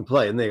yeah, he can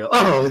play. And they go,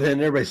 oh, and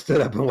then everybody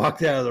stood up and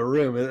walked out of the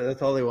room.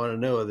 That's all they want to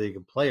know, whether he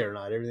can play or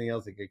not. Everything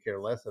else they could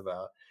care less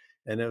about.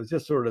 And it was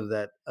just sort of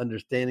that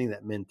understanding,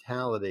 that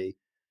mentality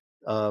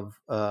of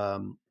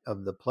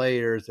the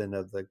players and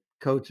of the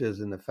coaches,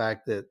 and the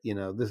fact that,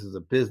 this is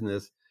a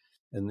business,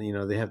 and,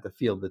 they have to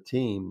field the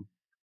team.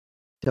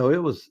 So it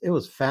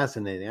was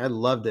fascinating. I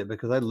loved it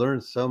because I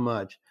learned so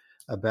much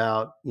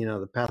about,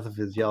 the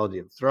pathophysiology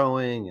of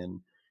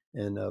throwing,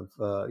 and of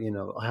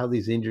how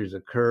these injuries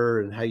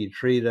occur, and how you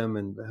treat them,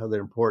 and how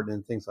they're important,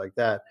 and things like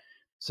that.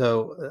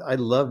 So I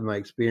loved my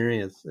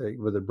experience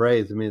with the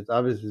Braves. I mean,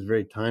 it's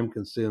very time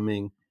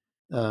consuming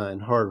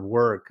and hard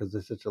work because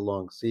it's such a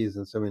long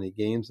season, so many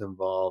games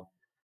involved.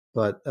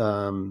 But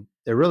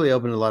it really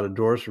opened a lot of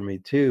doors for me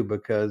too,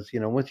 because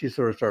once you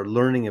sort of start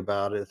learning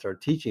about it,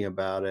 start teaching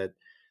about it,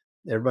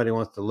 everybody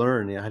wants to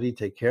learn, how do you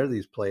take care of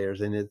these players?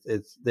 And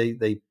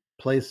they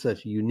place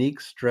such unique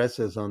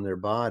stresses on their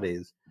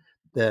bodies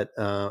that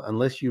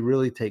unless you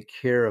really take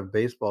care of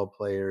baseball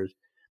players,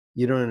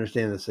 you don't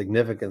understand the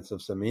significance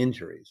of some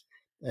injuries.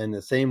 And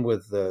the same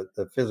with the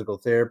physical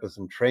therapists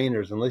and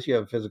trainers. Unless you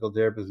have a physical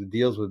therapist who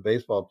deals with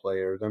baseball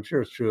players, I'm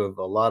sure it's true of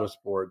a lot of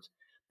sports,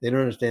 they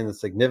don't understand the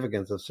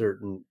significance of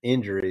certain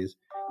injuries,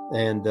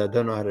 and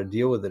don't know how to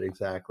deal with it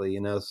exactly.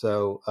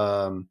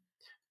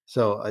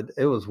 So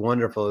it was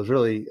wonderful. It was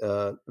really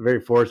very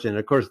fortunate.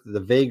 Of course,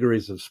 the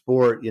vagaries of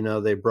sport,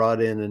 they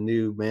brought in a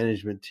new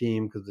management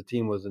team because the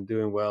team wasn't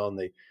doing well, and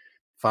they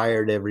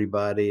fired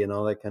everybody and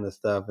all that kind of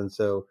stuff. And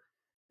so,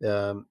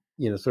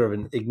 sort of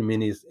an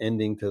ignominious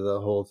ending to the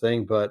whole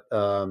thing. But,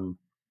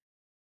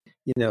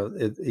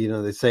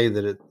 they say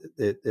that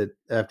it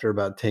after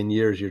about 10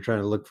 years, you're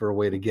trying to look for a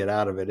way to get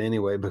out of it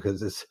anyway,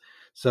 because it's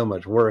so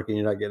much work and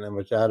you're not getting that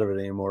much out of it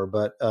anymore.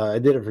 But I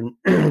did it for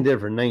did it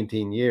for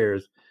 19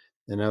 years.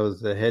 And I was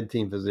the head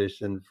team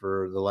physician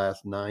for the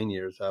last 9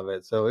 years of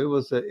it. So it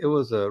was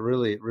a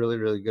really, really,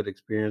 really good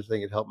experience. I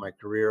think it helped my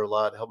career a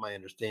lot, helped my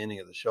understanding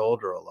of the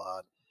shoulder a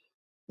lot.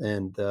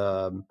 And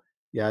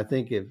yeah, I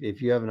think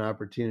if you have an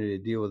opportunity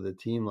to deal with a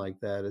team like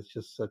that, it's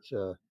just such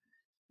a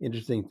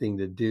interesting thing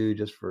to do,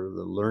 just for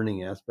the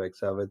learning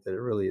aspects of it, that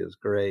it really is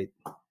great.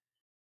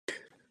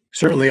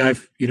 Certainly,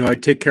 I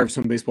take care of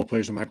some baseball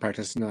players in my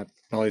practice, not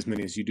probably as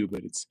many as you do,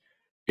 but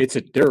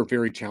they're a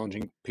very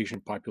challenging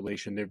patient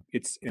population.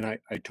 And I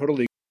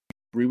totally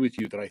agree with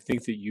you that I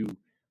think that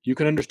you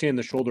can understand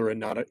the shoulder, and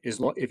not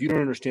if you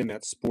don't understand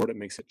that sport, it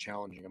makes it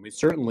challenging. I mean,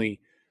 certainly,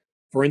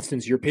 for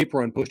instance, your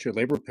paper on posterior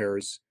labor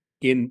repairs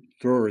in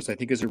throwers, I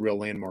think, is a real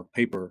landmark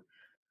paper.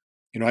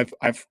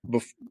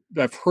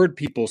 I've heard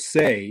people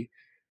say,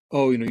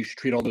 oh, you should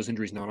treat all those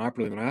injuries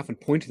non-operatively. And I often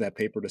point to that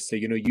paper to say,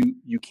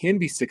 you can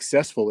be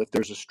successful if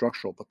there's a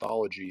structural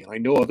pathology. And I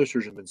know other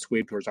surgeons have been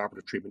swayed towards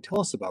operative treatment.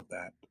 Tell us about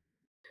that.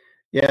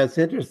 Yeah, it's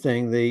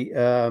interesting.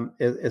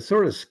 It's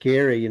sort of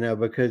scary,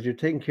 because you're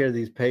taking care of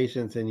these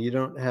patients and you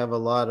don't have a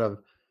lot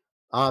of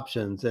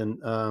options. And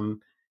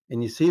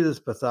and you see this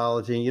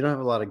pathology, and you don't have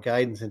a lot of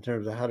guidance in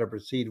terms of how to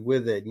proceed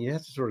with it, and you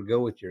have to sort of go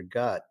with your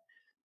gut.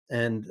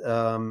 And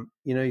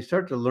you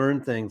start to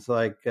learn things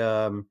like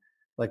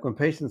when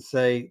patients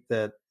say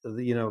that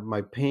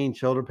my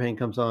shoulder pain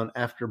comes on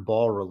after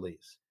ball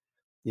release.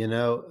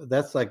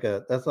 That's like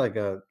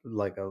a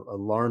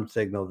alarm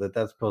signal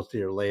that's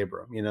posterior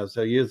labrum.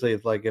 So usually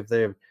it's like if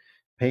they have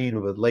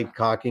pain with late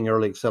cocking,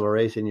 early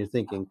acceleration, you're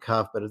thinking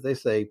cuff. But if they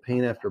say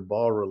pain after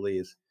ball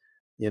release,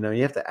 you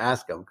have to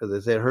ask them, because they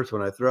say it hurts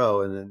when I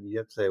throw, and then you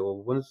have to say,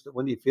 well,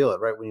 when do you feel it?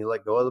 Right when you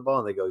let go of the ball?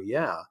 And they go,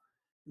 yeah,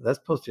 that's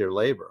posterior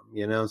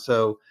labrum.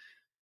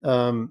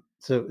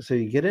 So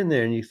you get in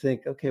there and you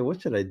think, okay,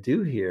 what should I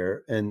do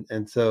here?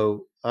 And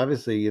so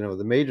obviously,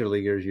 the major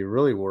leaguers, you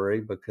really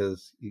worry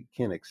because you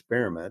can't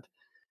experiment.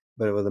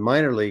 But with the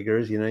minor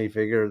leaguers, you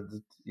figure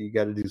you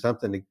got to do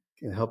something to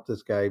help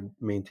this guy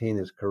maintain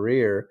his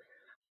career.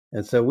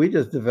 And so we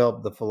just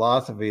developed the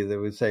philosophy that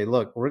we say,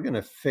 look, we're going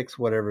to fix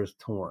whatever's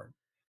torn.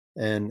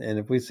 And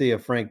if we see a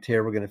frank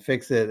tear, we're going to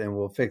fix it, and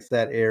we'll fix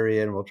that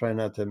area, and we'll try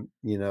not to,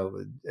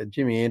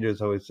 Jimmy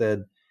Andrews always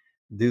said,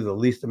 do the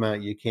least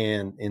amount you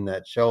can in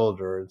that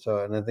shoulder.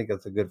 And I think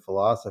that's a good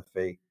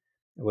philosophy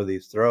with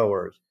these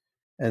throwers.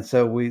 And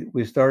so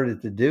we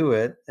started to do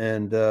it,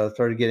 and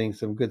started getting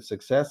some good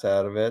success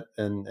out of it,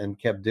 and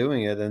kept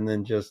doing it. And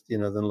then just,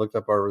 then looked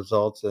up our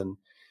results. And,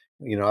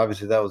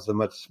 obviously that was a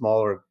much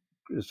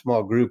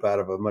small group out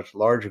of a much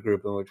larger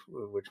group in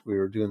which we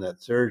were doing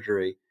that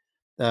surgery.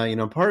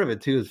 Part of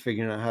it too is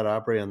figuring out how to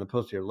operate on the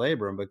posterior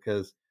labrum,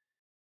 because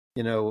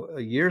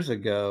years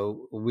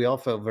ago, we all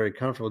felt very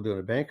comfortable doing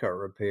a Bankart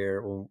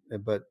repair,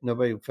 but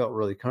nobody felt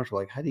really comfortable.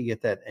 Like, how do you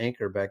get that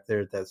anchor back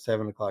there at that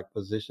 7 o'clock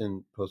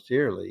position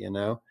posteriorly,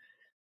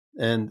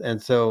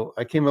 And so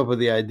I came up with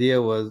the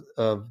idea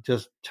of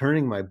just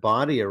turning my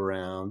body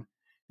around.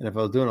 And if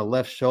I was doing a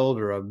left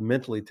shoulder, I'd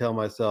mentally tell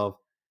myself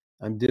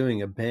I'm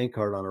doing a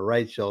Bankart on a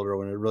right shoulder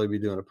when I'd really be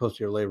doing a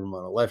posterior labrum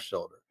on a left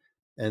shoulder.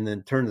 And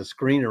then turn the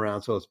screen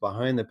around so it's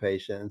behind the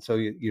patient. And so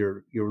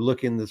you're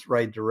looking this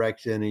right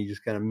direction, and you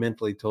just kind of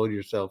mentally told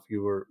yourself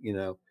you were,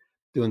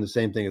 doing the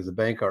same thing as a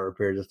Bankart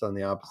repair, just on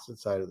the opposite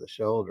side of the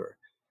shoulder.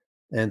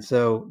 And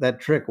so that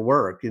trick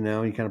worked. You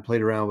kind of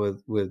played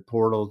around with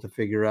portals to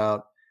figure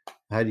out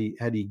how do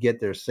you get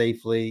there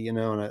safely. And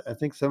I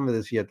think some of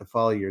this you have to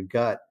follow your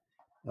gut.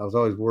 I was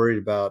always worried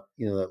about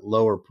that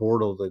lower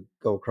portal to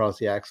go across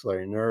the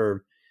axillary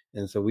nerve,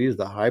 and so we used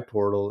the high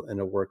portal, and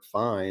it worked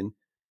fine.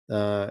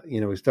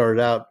 We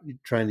started out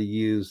trying to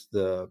use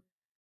the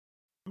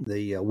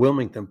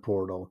Wilmington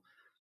portal,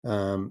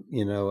 and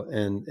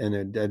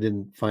I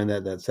didn't find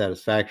that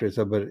satisfactory.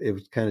 So, but it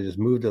was kind of just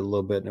moved it a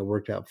little bit, and it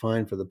worked out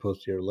fine for the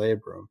posterior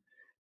labrum.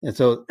 And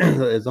so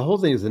the whole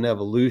thing is an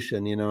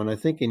evolution, and I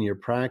think in your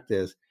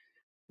practice,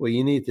 what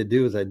you need to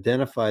do is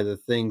identify the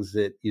things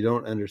that you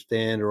don't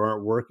understand or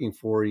aren't working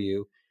for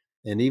you.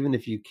 And even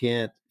if you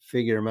can't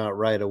figure them out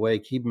right away,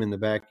 keep them in the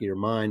back of your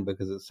mind,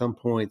 because at some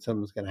point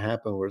something's going to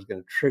happen where it's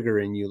going to trigger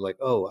in you, like,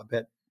 oh, I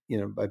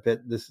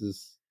bet this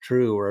is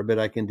true, or I bet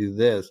I can do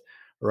this,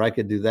 or I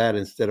could do that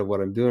instead of what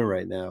I'm doing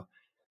right now.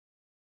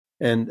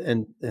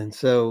 And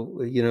so,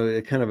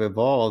 it kind of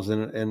evolves,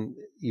 and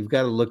you've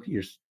got to look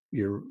at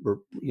your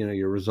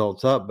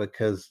results up,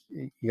 because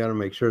you got to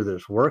make sure that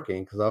it's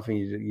working, because often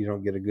you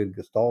don't get a good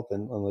gestalt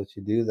unless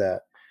you do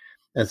that.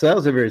 And so that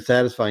was a very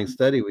satisfying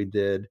study we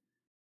did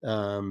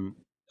on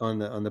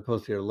the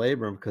posterior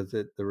labrum, because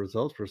the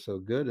results were so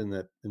good in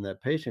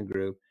that patient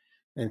group.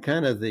 And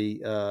kind of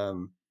the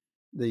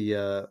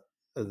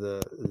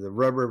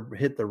rubber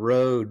hit the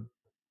road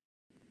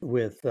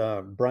with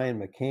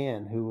Brian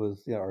McCann, who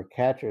was our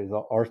catcher,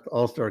 our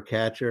all-star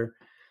catcher,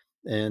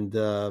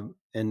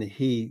 and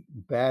he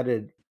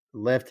batted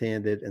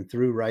left-handed and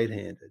threw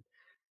right-handed,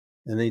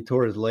 and then he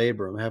tore his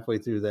labrum halfway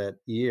through that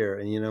year.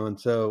 And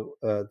so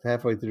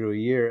halfway through a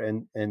year,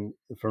 and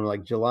from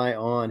like July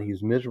on, he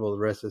was miserable the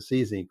rest of the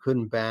season. He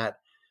couldn't bat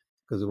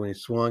because when he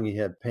swung, he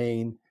had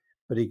pain,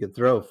 but he could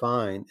throw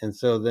fine. And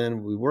so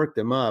then we worked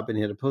him up, and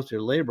he had a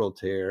posterior labral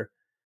tear,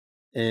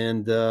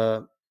 and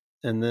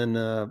then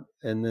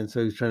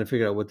so he's trying to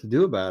figure out what to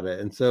do about it.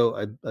 And so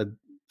I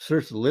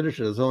searched the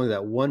literature. There's only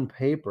that one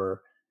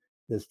paper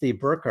that Steve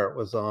Burkhart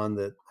was on,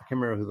 that I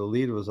can't remember who the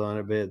lead was on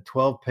it, but it had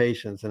 12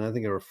 patients, and I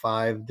think there were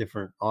 5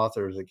 different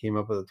authors that came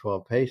up with the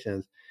 12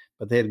 patients,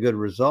 but they had good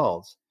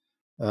results.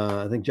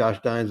 I think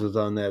Josh Dines was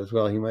on that as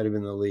well. He might have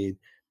been the lead.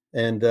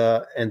 And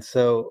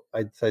so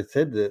I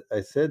said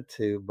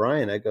to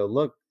Brian, I go,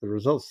 look, the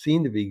results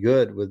seem to be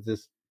good with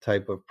this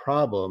type of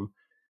problem.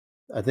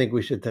 I think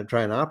we should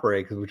try and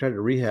operate, because we tried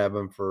to rehab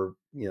him for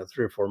 3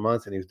 or 4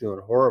 months, and he was doing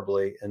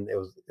horribly, and it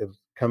was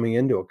coming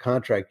into a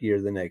contract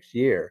year the next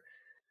year.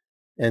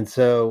 And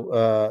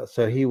so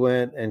he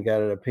went and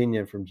got an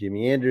opinion from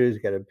Jimmy Andrews,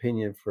 got an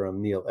opinion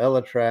from Neil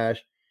Elatrash,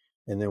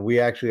 and then we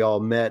actually all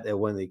met at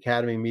one of the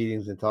academy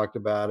meetings and talked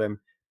about him.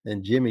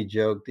 And Jimmy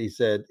joked,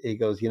 he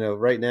goes,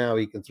 right now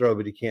he can throw,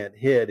 but he can't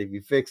hit. If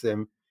you fix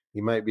him, he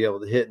might be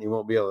able to hit, and he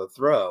won't be able to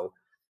throw.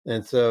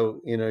 And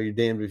so, you're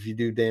damned if you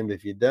do, damned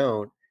if you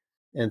don't.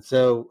 And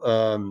so,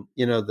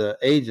 the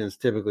agents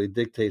typically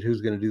dictate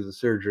who's going to do the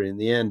surgery in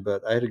the end,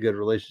 but I had a good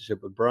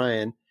relationship with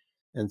Brian.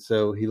 And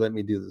so he let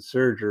me do the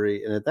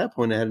surgery. And at that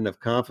point, I had enough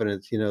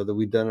confidence, that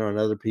we'd done it on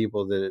other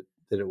people that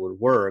it would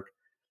work.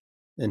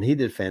 And he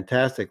did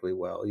fantastically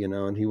well,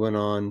 and he went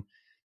on,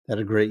 had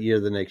a great year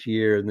the next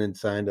year, and then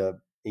signed a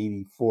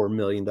 $84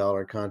 million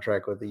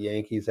contract with the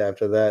Yankees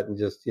after that, and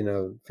just,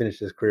 finished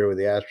his career with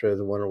the Astros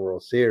and won a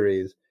World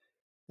Series.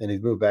 And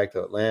he's moved back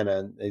to Atlanta,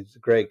 and he's a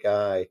great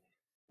guy.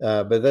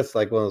 But that's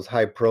like one of those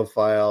high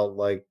profile,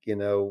 like,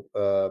 you're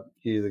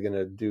either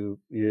going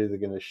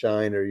to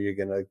shine or you're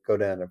going to go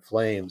down in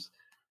flames.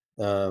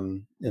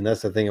 And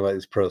that's the thing about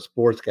these pro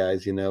sports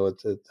guys,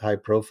 it's high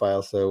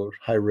profile, so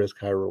high risk,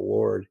 high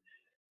reward.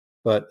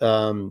 But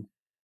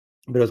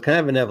it was kind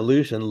of an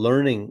evolution,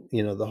 learning,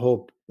 the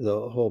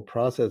whole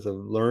process of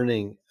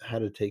learning how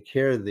to take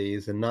care of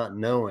these and not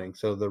knowing.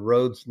 So the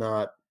road's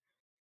not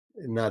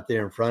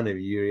there in front of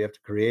you. You have to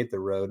create the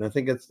road. And I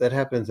think that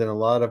happens in a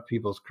lot of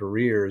people's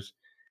careers,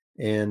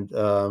 and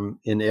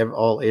in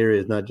all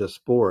areas, not just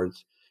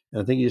sports.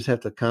 And I think you just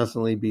have to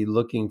constantly be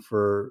looking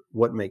for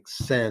what makes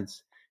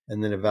sense,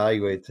 and then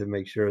evaluate to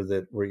make sure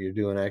that what you're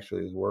doing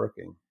actually is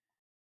working.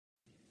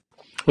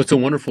 Well, it's a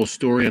wonderful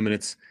story. I mean,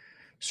 it's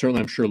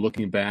certainly, I'm sure,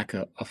 looking back,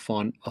 a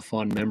fond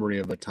memory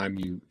of a time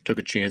you took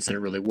a chance and it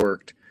really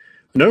worked.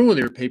 Another one of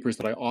your papers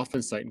that I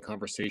often cite in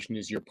conversation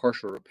is your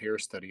partial repair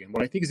study. And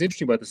what I think is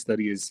interesting about the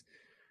study is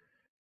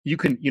you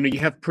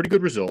have pretty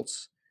good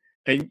results.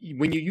 And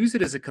when you use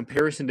it as a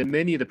comparison to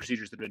many of the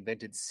procedures that have been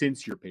invented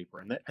since your paper,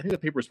 and I think the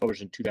paper was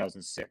published in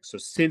 2006. So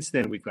since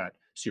then, we've got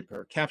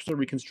superior capsular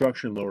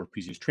reconstruction, lower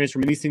PCS transfer.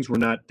 I mean, these things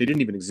they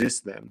didn't even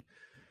exist then.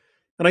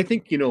 And I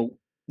think,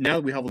 now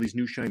that we have all these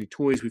new shiny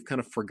toys, we've kind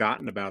of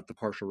forgotten about the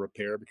partial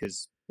repair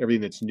because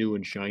everything that's new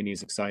and shiny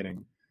is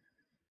exciting.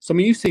 So, I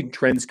mean, you see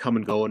trends come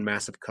and go in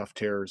massive cuff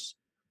tears.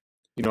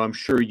 I'm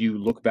sure you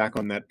look back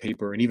on that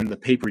paper, and even the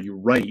paper you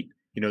write,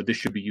 this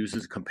should be used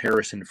as a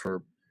comparison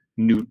for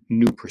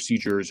new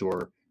procedures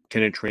or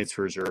tendon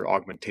transfers or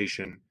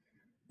augmentation.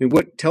 I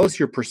mean, tell us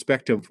your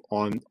perspective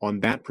on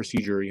that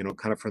procedure,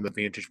 kind of from the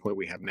vantage point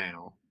we have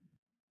now.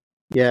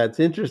 Yeah, it's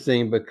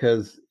interesting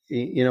because,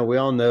 we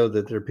all know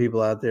that there are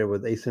people out there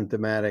with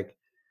asymptomatic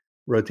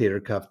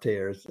rotator cuff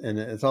tears, and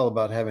it's all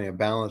about having a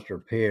balanced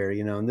repair,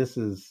 and this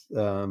is,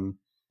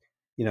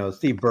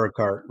 Steve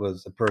Burkhart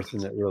was the person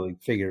that really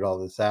figured all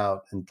this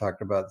out and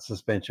talked about the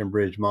suspension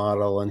bridge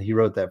model. And he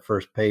wrote that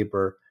first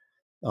paper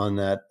on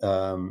that,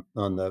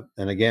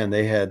 and again,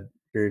 they had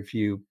very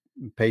few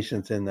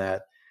patients in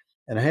that.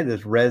 And I had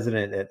this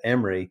resident at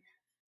Emory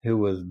who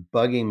was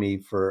bugging me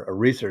for a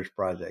research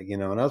project,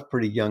 and I was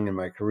pretty young in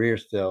my career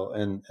still.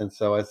 And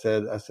so I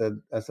said,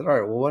 all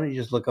right, well, why don't you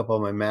just look up all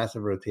my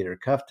massive rotator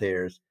cuff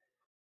tears,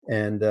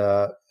 and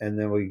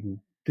then we can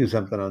do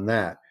something on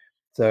that.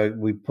 So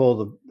we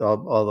pulled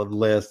all the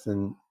lists,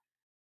 and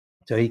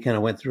so he kind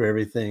of went through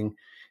everything,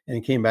 and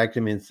he came back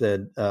to me and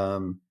said,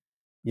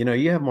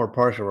 you have more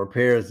partial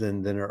repairs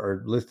than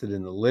are listed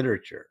in the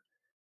literature.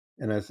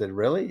 And I said,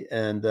 really?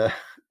 And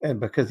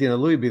because,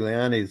 Louis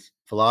Bigliani's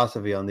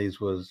philosophy on these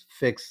was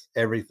fix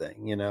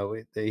everything.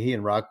 He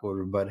and Rockwood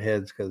would butt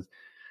heads because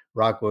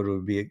Rockwood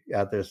would be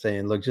out there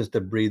saying, look, just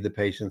to breathe the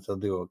patients, they'll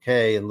do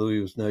okay. And Louis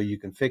was, no, you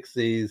can fix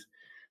these.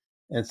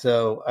 And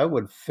so I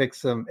would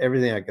fix them,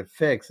 everything I could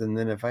fix. And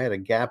then if I had a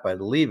gap,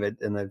 I'd leave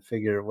it. And I'd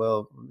figure,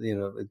 well,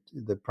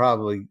 they'll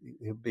probably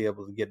be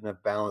able to get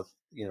enough balance,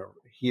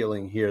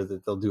 healing here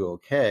that they'll do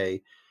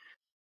okay.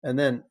 And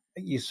then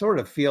you sort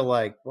of feel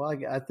like, well,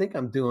 I think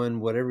I'm doing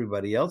what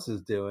everybody else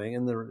is doing.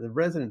 And the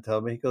resident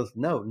told me, he goes,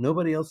 no,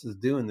 nobody else is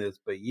doing this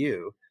but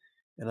you.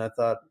 And I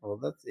thought, well,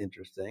 that's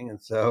interesting.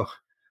 And so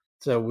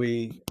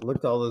we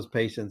looked all those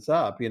patients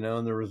up, and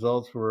the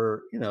results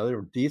were, they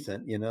were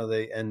decent,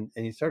 and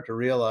you start to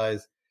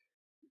realize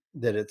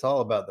that it's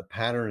all about the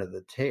pattern of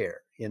the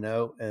tear, and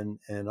all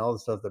the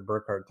stuff that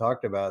Burkhart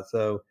talked about.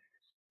 So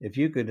if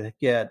you could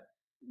get,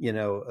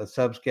 a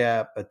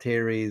subscap, a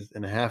teres,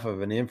 and a half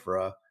of an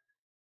infra,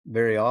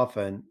 very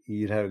often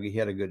he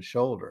had a good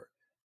shoulder.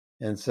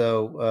 And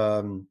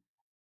so,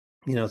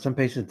 some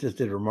patients just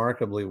did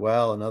remarkably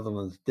well and other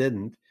ones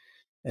didn't.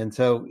 And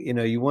so,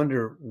 you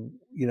wonder,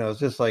 it's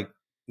just like,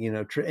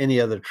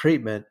 any other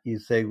treatment. You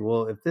say,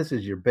 well, if this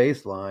is your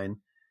baseline,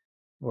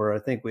 or I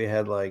think we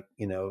had like,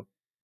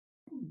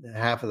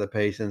 half of the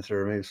patients,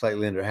 or maybe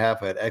slightly under half,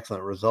 had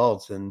excellent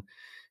results. And,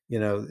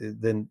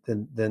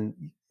 then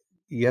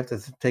you have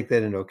to take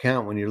that into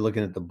account when you're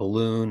looking at the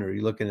balloon, or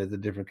you're looking at the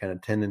different kind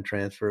of tendon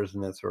transfers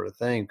and that sort of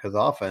thing, because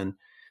often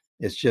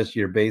it's just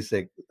your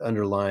basic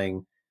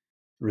underlying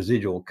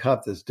residual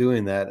cuff that's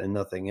doing that and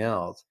nothing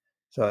else.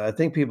 So I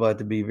think people have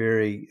to be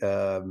very,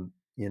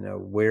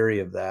 wary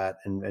of that,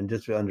 and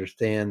just to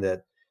understand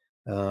that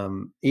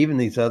even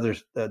these other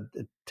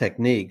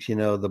techniques,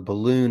 the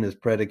balloon is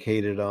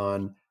predicated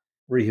on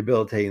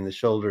rehabilitating the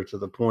shoulder to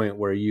the point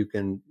where you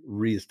can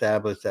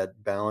reestablish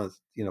that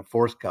balance,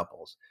 force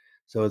couples.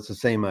 So it's the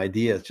same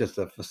idea. It's just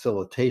a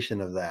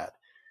facilitation of that.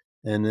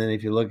 And then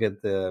if you look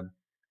at the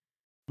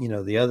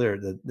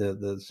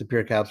the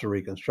superior capsule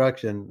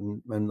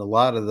reconstruction, and a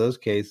lot of those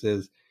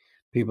cases,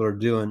 people are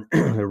doing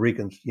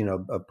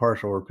a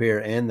partial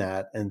repair and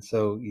that, and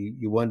so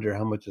you wonder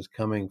how much is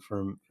coming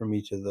from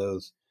each of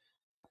those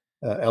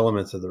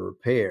elements of the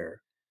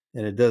repair,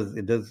 and it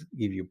does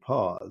give you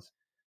pause.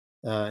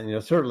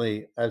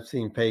 Certainly I've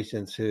seen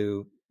patients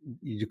who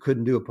you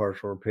couldn't do a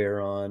partial repair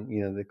on,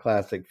 the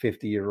classic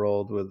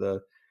 50-year-old with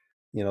a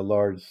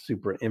large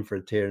super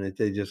infra tear, and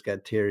they just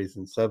got tears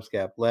and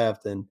subscap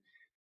left, and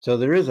so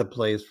there is a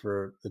place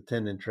for the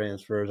tendon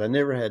transfers. I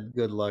never had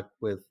good luck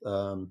with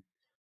the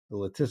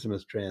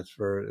latissimus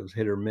transfer. It was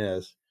hit or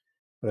miss,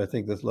 but I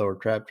think this lower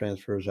trap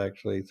transfer is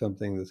actually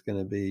something that's going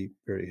to be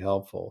very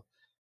helpful.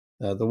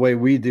 The way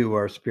we do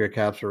our superior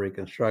capsule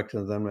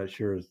reconstructions, I'm not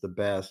sure is the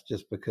best,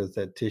 just because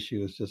that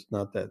tissue is just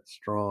not that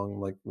strong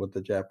like what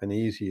the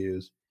Japanese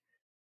use.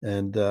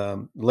 And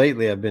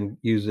lately I've been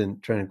trying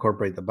to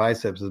incorporate the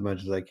biceps as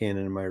much as I can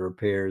into my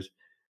repairs,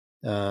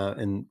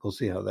 and we'll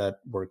see how that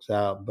works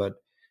out. But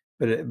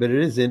it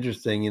is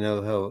interesting,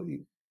 how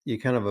you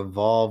kind of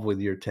evolve with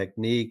your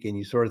technique, and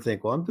you sort of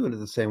think, well, I'm doing it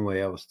the same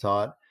way I was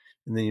taught,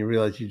 and then you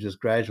realize you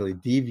just gradually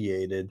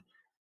deviated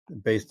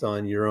based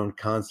on your own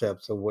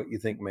concepts of what you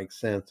think makes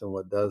sense and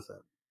what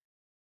doesn't.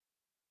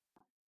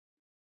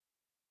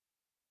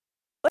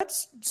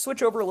 Let's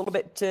switch over a little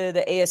bit to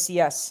the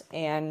ASES,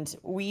 and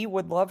we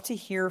would love to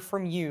hear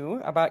from you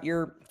about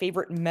your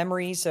favorite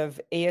memories of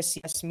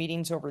ASES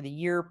meetings over the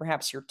year,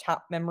 perhaps your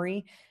top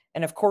memory.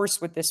 And of course,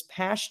 with this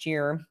past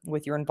year,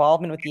 with your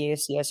involvement with the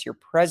ASES, your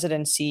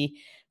presidency,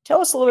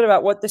 tell us a little bit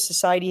about what the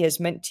society has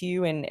meant to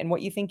you and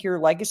what you think your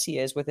legacy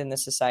is within the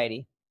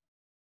society.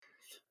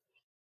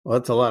 Well,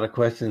 that's a lot of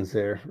questions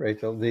there,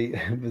 Rachel.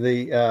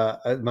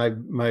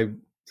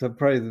 So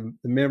probably the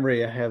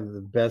memory I have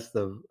the best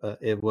of,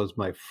 it was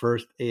my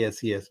first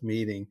ASES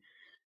meeting.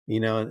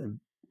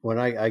 When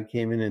I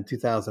came in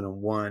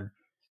 2001,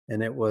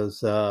 and it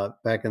was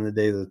back in the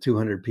day, the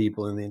 200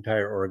 people in the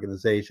entire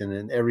organization,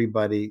 and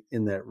everybody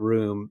in that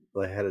room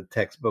had a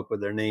textbook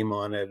with their name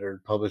on it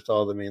or published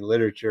all the main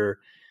literature.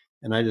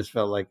 And I just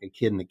felt like a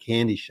kid in a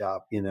candy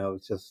shop,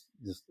 just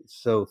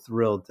so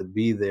thrilled to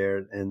be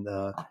there. And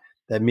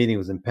that meeting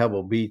was in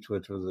Pebble Beach,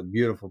 which was a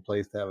beautiful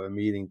place to have a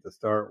meeting to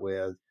start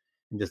with.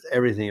 And just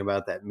everything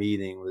about that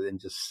meeting, and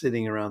just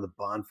sitting around the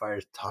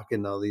bonfires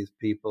talking to all these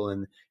people,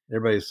 and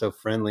everybody was so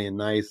friendly and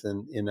nice,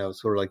 and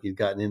sort of like you'd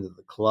gotten into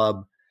the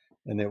club.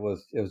 And it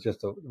was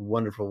just a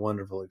wonderful,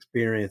 wonderful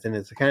experience. And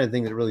it's the kind of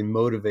thing that really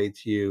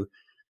motivates you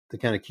to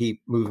kind of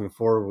keep moving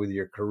forward with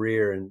your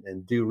career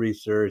and do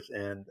research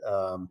and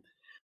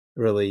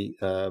really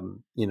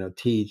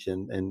teach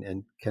and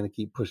kind of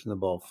keep pushing the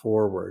ball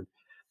forward.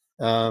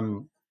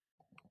 The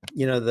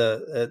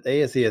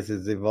ASES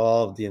has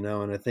evolved, and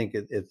I think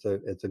it's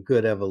a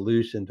good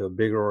evolution to a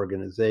bigger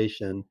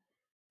organization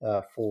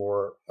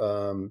for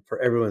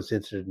everyone that's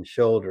interested in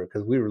shoulder,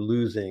 because we were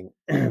losing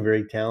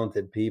very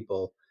talented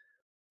people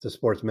to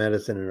sports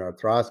medicine and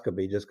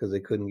arthroscopy just because they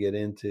couldn't get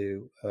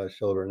into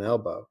shoulder and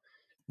elbow.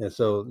 And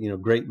so,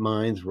 great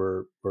minds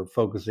were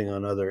focusing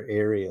on other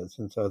areas.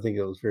 And so I think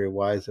it was very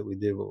wise that we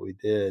did what we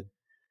did.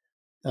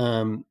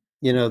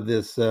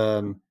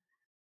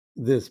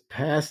 This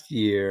past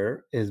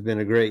year has been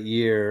a great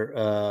year.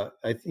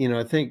 I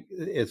think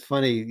it's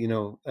funny,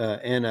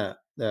 Anna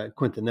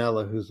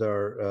Quintanilla, who's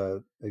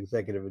our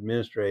executive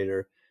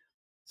administrator,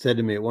 said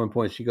to me at one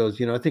point, she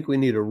goes, I think we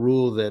need a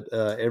rule that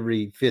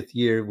every 5th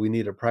year we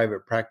need a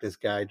private practice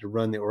guy to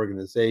run the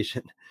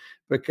organization,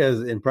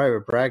 because in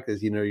private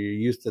practice, you're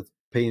used to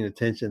paying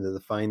attention to the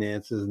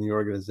finances and the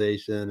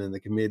organization and the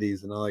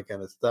committees and all that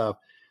kind of stuff.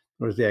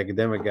 Whereas the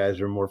academic guys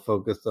are more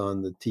focused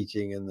on the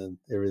teaching and then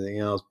everything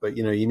else. But,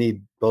 you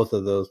need both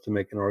of those to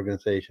make an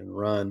organization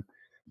run.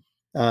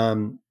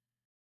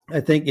 I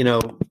think,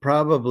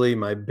 probably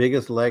my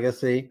biggest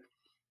legacy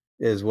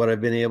is what I've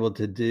been able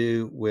to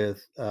do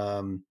with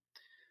the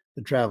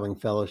traveling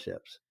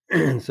fellowships.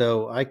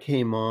 So I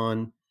came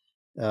on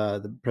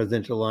the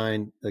presidential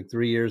line like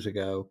 3 years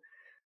ago.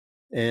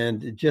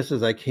 And just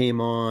as I came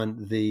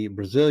on, the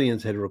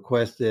Brazilians had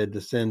requested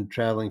to send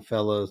traveling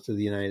fellows to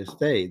the United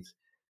States.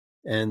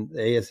 And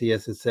the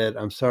ASES has said,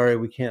 I'm sorry,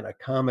 we can't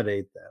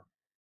accommodate them.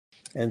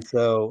 And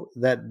so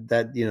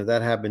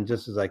that happened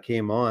just as I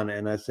came on.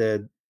 And I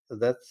said,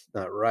 that's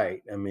not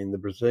right. I mean, the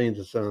Brazilians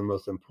are some of the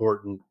most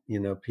important,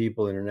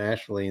 people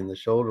internationally in the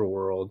shoulder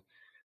world,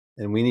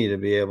 and we need to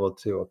be able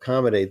to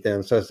accommodate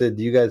them. So I said,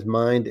 do you guys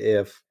mind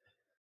if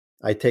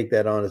I take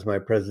that on as my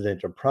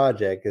presidential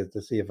project, is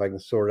to see if I can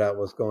sort out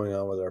what's going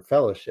on with our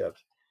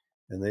fellowships?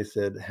 And they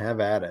said, have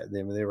at it.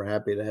 They were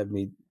happy to have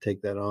me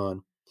take that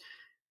on.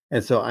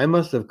 And so I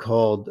must have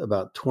called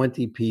about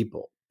 20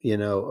 people,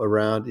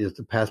 around,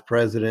 the past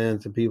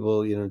presidents and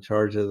people, in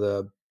charge of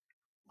the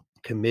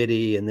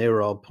committee, and they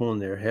were all pulling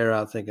their hair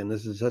out thinking,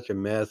 this is such a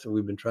mess, and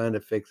we've been trying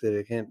to fix it.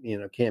 It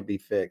can't be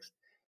fixed.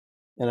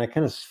 And I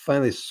kind of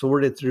finally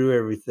sorted through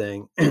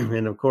everything.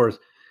 And of course,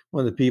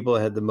 one of the people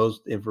that had the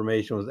most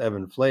information was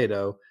Evan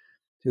Flato,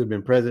 who had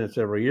been president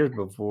several years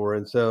before.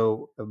 And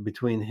so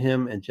between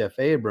him and Jeff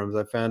Abrams,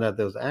 I found out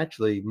there was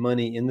actually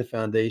money in the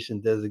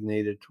foundation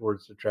designated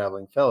towards the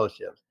traveling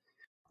fellowships,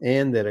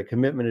 and that a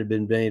commitment had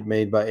been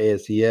made by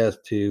ASES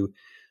to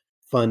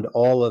fund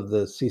all of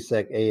the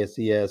CSEC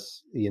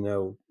ASES,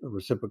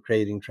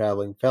 reciprocating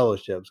traveling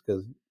fellowships,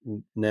 because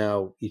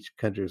now each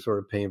country was sort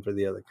of paying for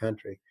the other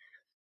country,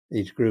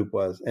 each group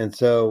was. And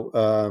so,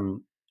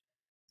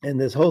 and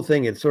this whole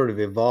thing had sort of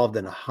evolved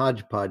in a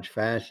hodgepodge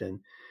fashion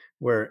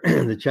where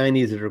the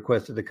Chinese had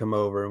requested to come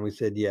over and we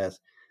said yes.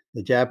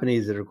 The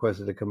Japanese had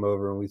requested to come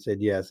over and we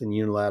said yes in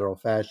unilateral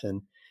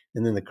fashion.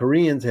 And then the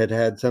Koreans had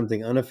had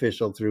something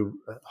unofficial through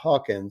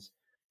Hawkins.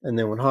 And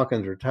then when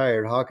Hawkins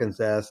retired, Hawkins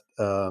asked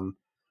the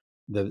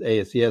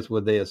ASES,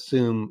 would they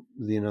assume,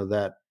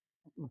 that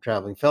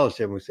traveling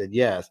fellowship? And we said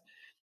yes.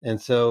 And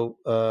so,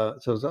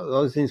 so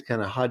all these things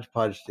kind of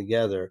hodgepodge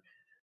together.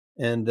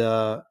 And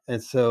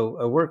so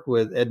I work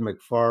with Ed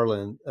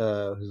McFarland,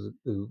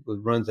 who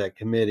runs that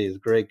committee. He's a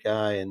great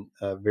guy and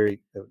very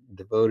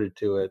devoted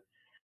to it.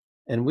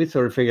 And we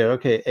sort of figured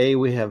out, okay,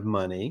 we have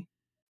money.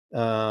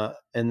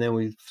 And then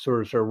we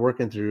sort of started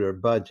working through our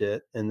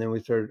budget. And then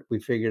we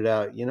figured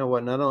out, you know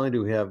what, not only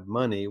do we have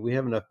money, we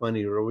have enough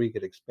money where we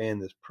could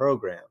expand this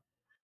program.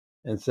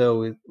 And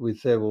so we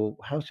said, well,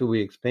 how should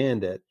we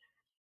expand it?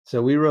 So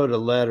we wrote a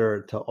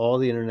letter to all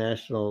the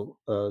international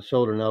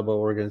shoulder and elbow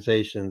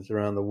organizations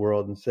around the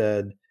world and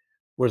said,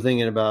 we're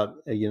thinking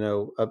about,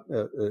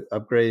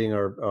 upgrading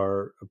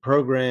our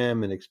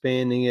program and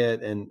expanding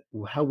it. And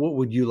what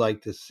would you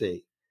like to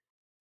see?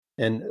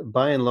 And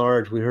by and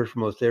large, we heard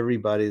from most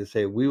everybody to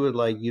say, we would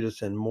like you to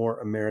send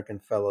more American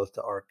fellows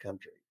to our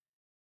country,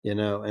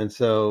 and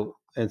so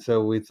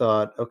we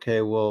thought,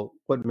 okay, well,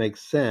 what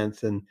makes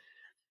sense? And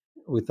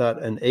we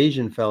thought an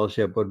Asian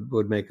fellowship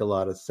would make a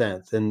lot of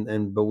sense.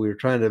 But we were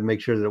trying to make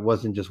sure that it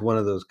wasn't just one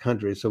of those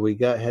countries. So we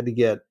had to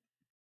get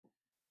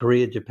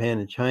Korea, Japan,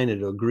 and China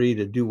to agree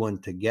to do one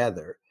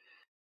together,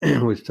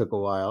 which took a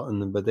while.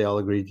 But they all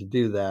agreed to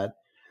do that.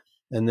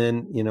 And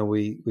then,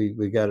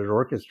 we got it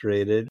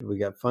orchestrated. We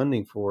got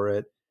funding for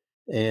it.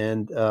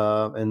 And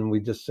we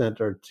just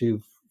sent our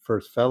two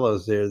first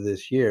fellows there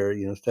this year,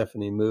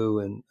 Stephanie Mu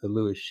and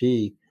Louis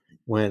Shi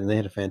went, and they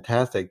had a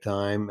fantastic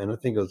time. And I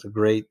think it was a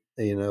great,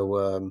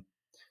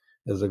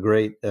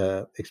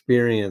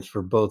 experience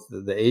for both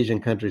the Asian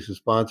countries who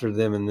sponsored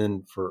them, and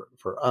then for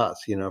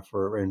us,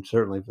 and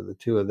certainly for the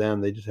two of them.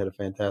 They just had a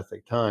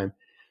fantastic time.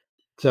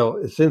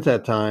 So since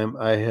that time,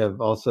 I have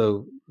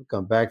also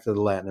gone back to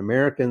the Latin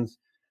Americans,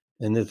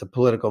 and there's a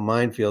political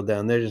minefield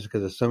down there just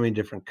because there's so many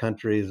different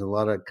countries, a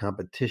lot of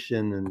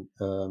competition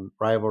and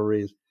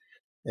rivalries,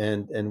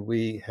 and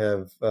we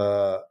have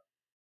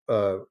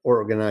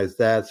organized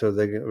that. So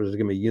there's going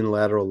to be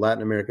unilateral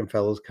Latin American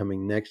fellows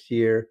coming next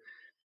year.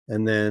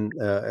 And then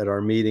at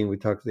our meeting, we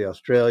talked to the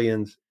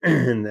Australians,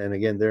 and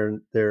again,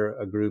 they're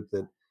a group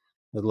that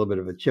has a little bit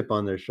of a chip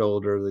on their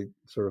shoulder. They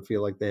sort of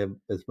feel like they have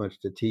as much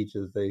to teach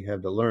as they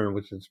have to learn,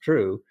 which is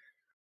true.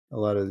 A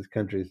lot of these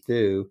countries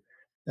do,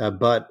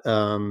 but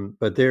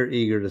they're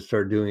eager to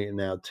start doing it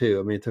now too.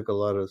 I mean, it took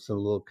some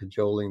little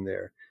cajoling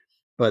there,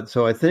 but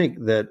so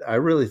I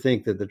really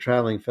think that the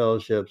traveling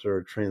fellowships are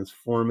a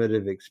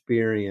transformative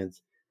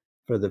experience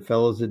for the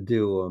fellows that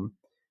do them.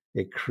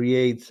 It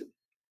creates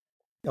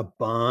a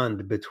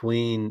bond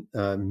between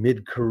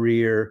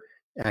mid-career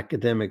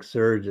academic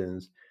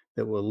surgeons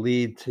that will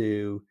lead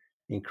to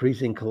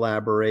increasing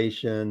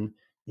collaboration,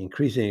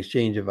 increasing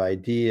exchange of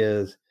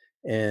ideas,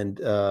 and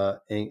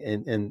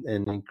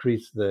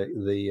increase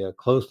the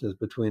closeness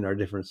between our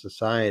different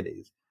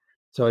societies.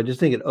 So I just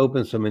think it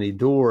opens so many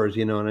doors,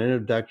 and I know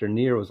Dr.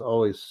 Neer was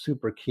always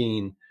super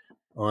keen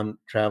on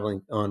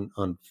traveling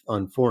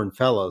on foreign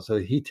fellows. So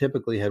he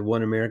typically had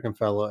one American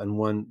fellow and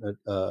one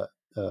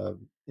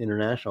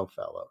international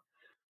fellow.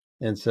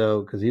 And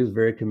so, because he was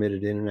very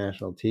committed to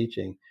international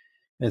teaching.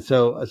 And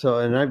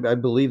I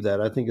believe that.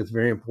 I think it's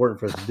very important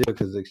for us to do it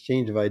because the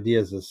exchange of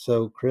ideas is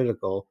so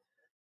critical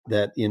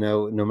that,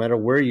 no matter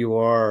where you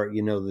are,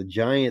 the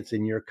giants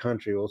in your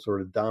country will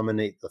sort of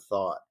dominate the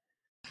thought.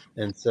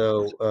 And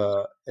so,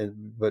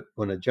 but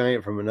when a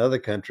giant from another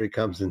country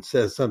comes and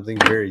says something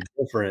very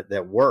different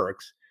that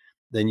works,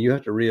 then you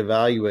have to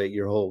reevaluate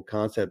your whole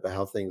concept of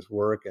how things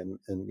work and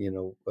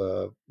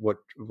what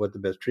the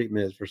best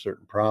treatment is for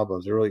certain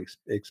problems. It really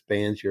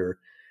expands your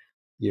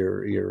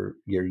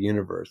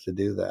universe to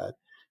do that.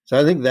 So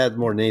I think that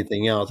more than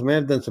anything else. I mean,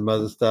 I've done some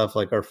other stuff,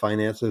 like our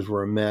finances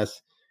were a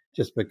mess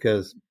just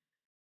because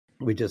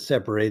we just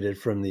separated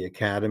from the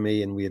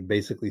academy, and we had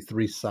basically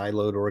three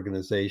siloed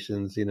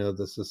organizations,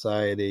 the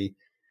society,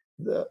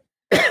 the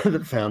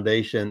the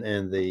foundation,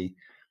 and the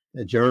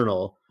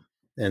journal.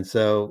 And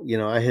so,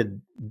 I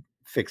had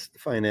fixed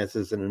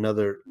finances in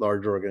another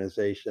large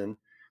organization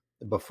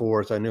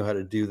before, so I knew how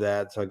to do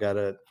that. So I got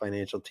a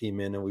financial team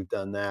in, and we've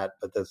done that.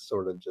 But that's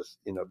sort of just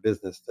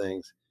business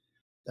things.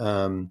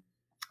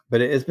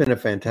 But it's been a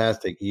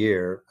fantastic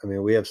year. I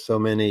mean, we have so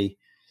many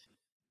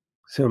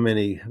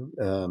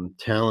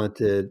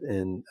talented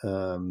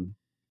and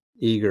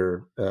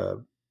eager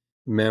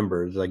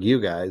members like you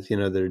guys,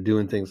 that are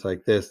doing things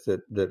like this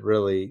that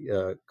really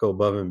go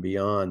above and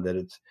beyond. That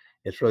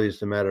it's really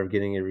just a matter of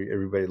getting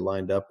everybody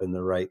lined up in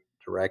the right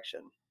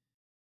direction.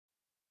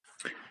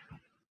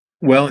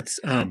 Well, it's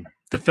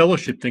the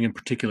fellowship thing in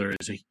particular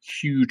is a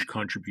huge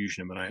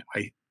contribution. I mean,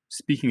 I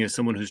speaking as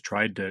someone who's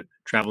tried to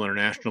travel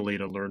internationally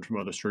to learn from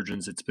other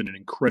surgeons, it's been an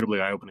incredibly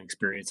eye-opening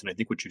experience. And I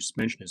think what you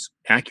mentioned is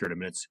accurate. I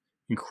mean, it's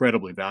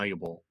incredibly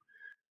valuable.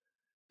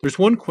 There's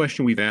one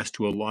question we've asked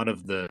to a lot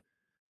of the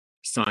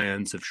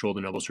science of shoulder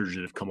and elbow surgery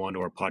that have come onto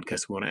our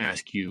podcast. We want to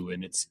ask you,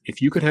 and it's,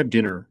 if you could have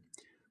dinner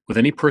with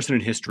any person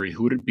in history,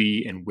 who would it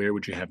be, and where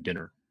would you have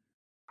dinner?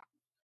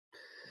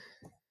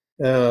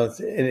 Is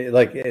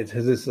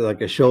this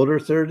like a shoulder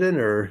surgeon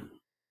or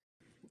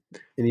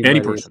anybody? Any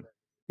person?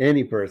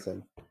 Any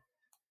person.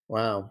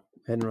 Wow,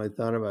 hadn't really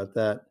thought about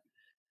that.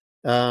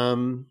 I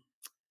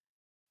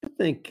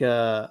think you'd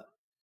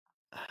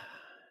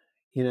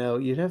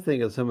have to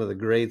think of some of the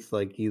greats,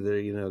 like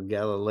either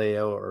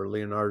Galileo or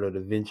Leonardo da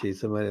Vinci,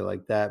 somebody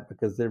like that,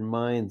 because their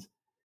minds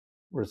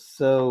were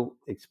so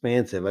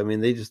expansive. I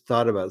mean, they just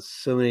thought about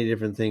so many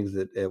different things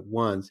at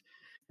once,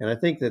 and I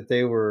think that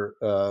they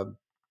were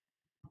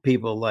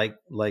people like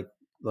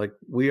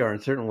we are in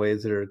certain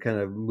ways that are kind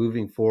of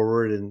moving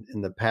forward,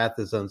 and the path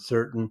is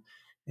uncertain,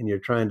 and you're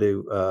trying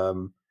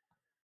to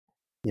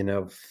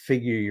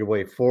figure your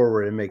way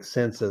forward and make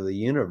sense of the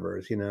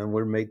universe, and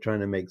we're trying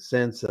to make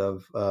sense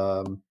of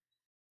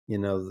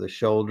the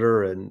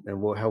shoulder and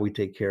how we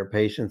take care of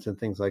patients and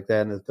things like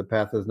that. And if the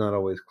path is not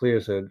always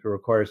clear, so it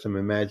requires some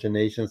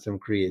imagination, some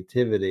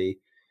creativity,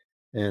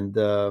 and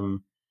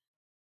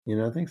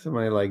I think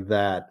somebody like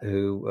that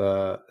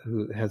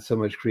who has so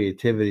much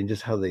creativity and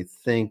just how they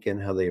think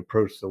and how they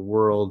approach the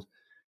world,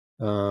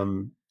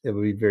 it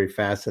would be very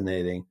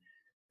fascinating.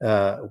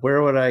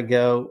 Where would I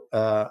go?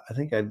 I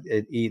think I'd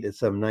eat at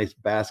some nice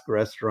Basque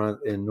restaurant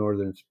in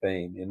northern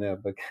Spain,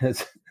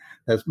 because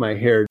that's my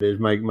heritage.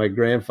 My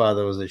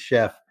grandfather was a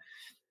chef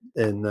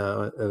in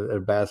a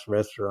Basque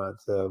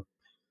restaurant, so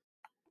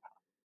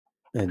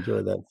I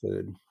enjoy that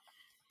food.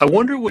 I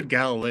wonder what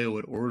Galileo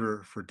would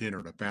order for dinner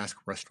at a Basque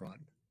restaurant.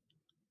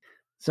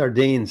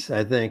 Sardines,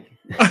 I think.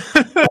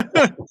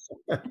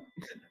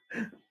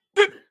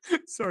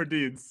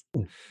 Sardines.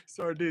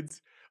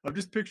 I'm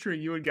just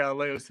picturing you and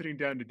Galileo sitting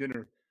down to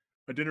dinner,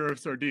 a dinner of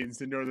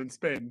sardines in northern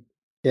Spain.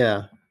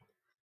 Yeah,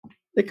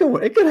 it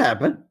could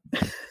happen.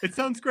 It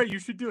sounds great. You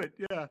should do it.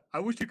 Yeah, I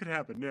wish it could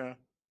happen. Yeah.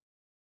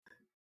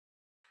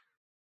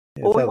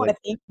 Well, we want to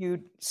thank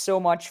you so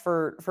much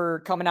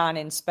for coming on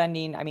and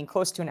spending,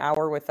 close to an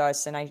hour with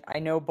us. And I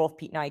know both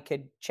Pete and I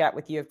could chat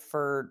with you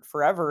for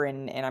forever,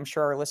 and I'm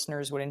sure our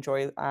listeners would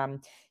enjoy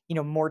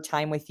more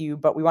time with you.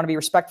 But we want to be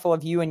respectful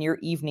of you and your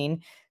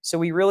evening. So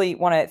we really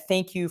want to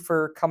thank you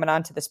for coming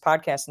on to this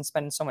podcast and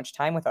spending so much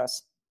time with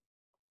us.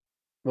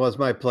 Well, it's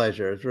my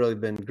pleasure. It's really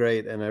been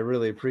great, and I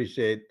really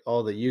appreciate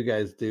all that you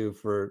guys do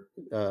for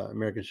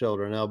American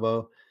Shoulder and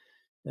Elbow.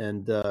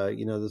 And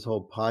this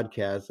whole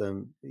podcast,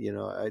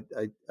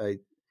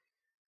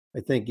 I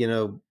think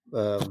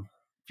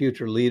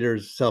future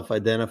leaders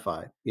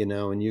self-identify,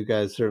 and you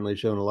guys certainly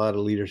shown a lot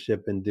of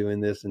leadership in doing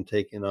this and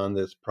taking on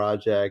this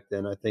project.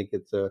 And I think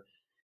it's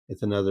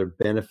another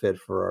benefit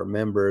for our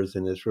members,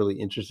 and it's really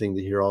interesting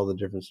to hear all the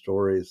different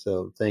stories.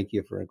 So thank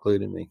you for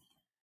including me.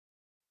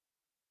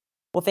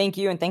 Well, thank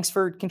you. And thanks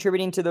for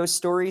contributing to those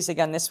stories.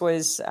 Again, this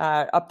was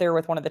up there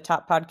with one of the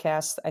top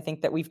podcasts, I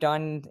think, that we've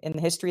done in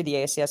the history of the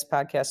ASES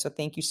podcast. So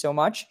thank you so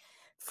much.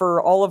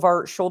 For all of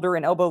our shoulder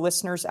and elbow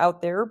listeners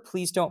out there,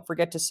 please don't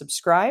forget to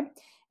subscribe.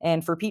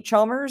 And for Pete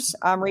Chalmers,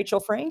 I'm Rachel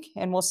Frank,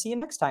 and we'll see you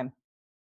next time.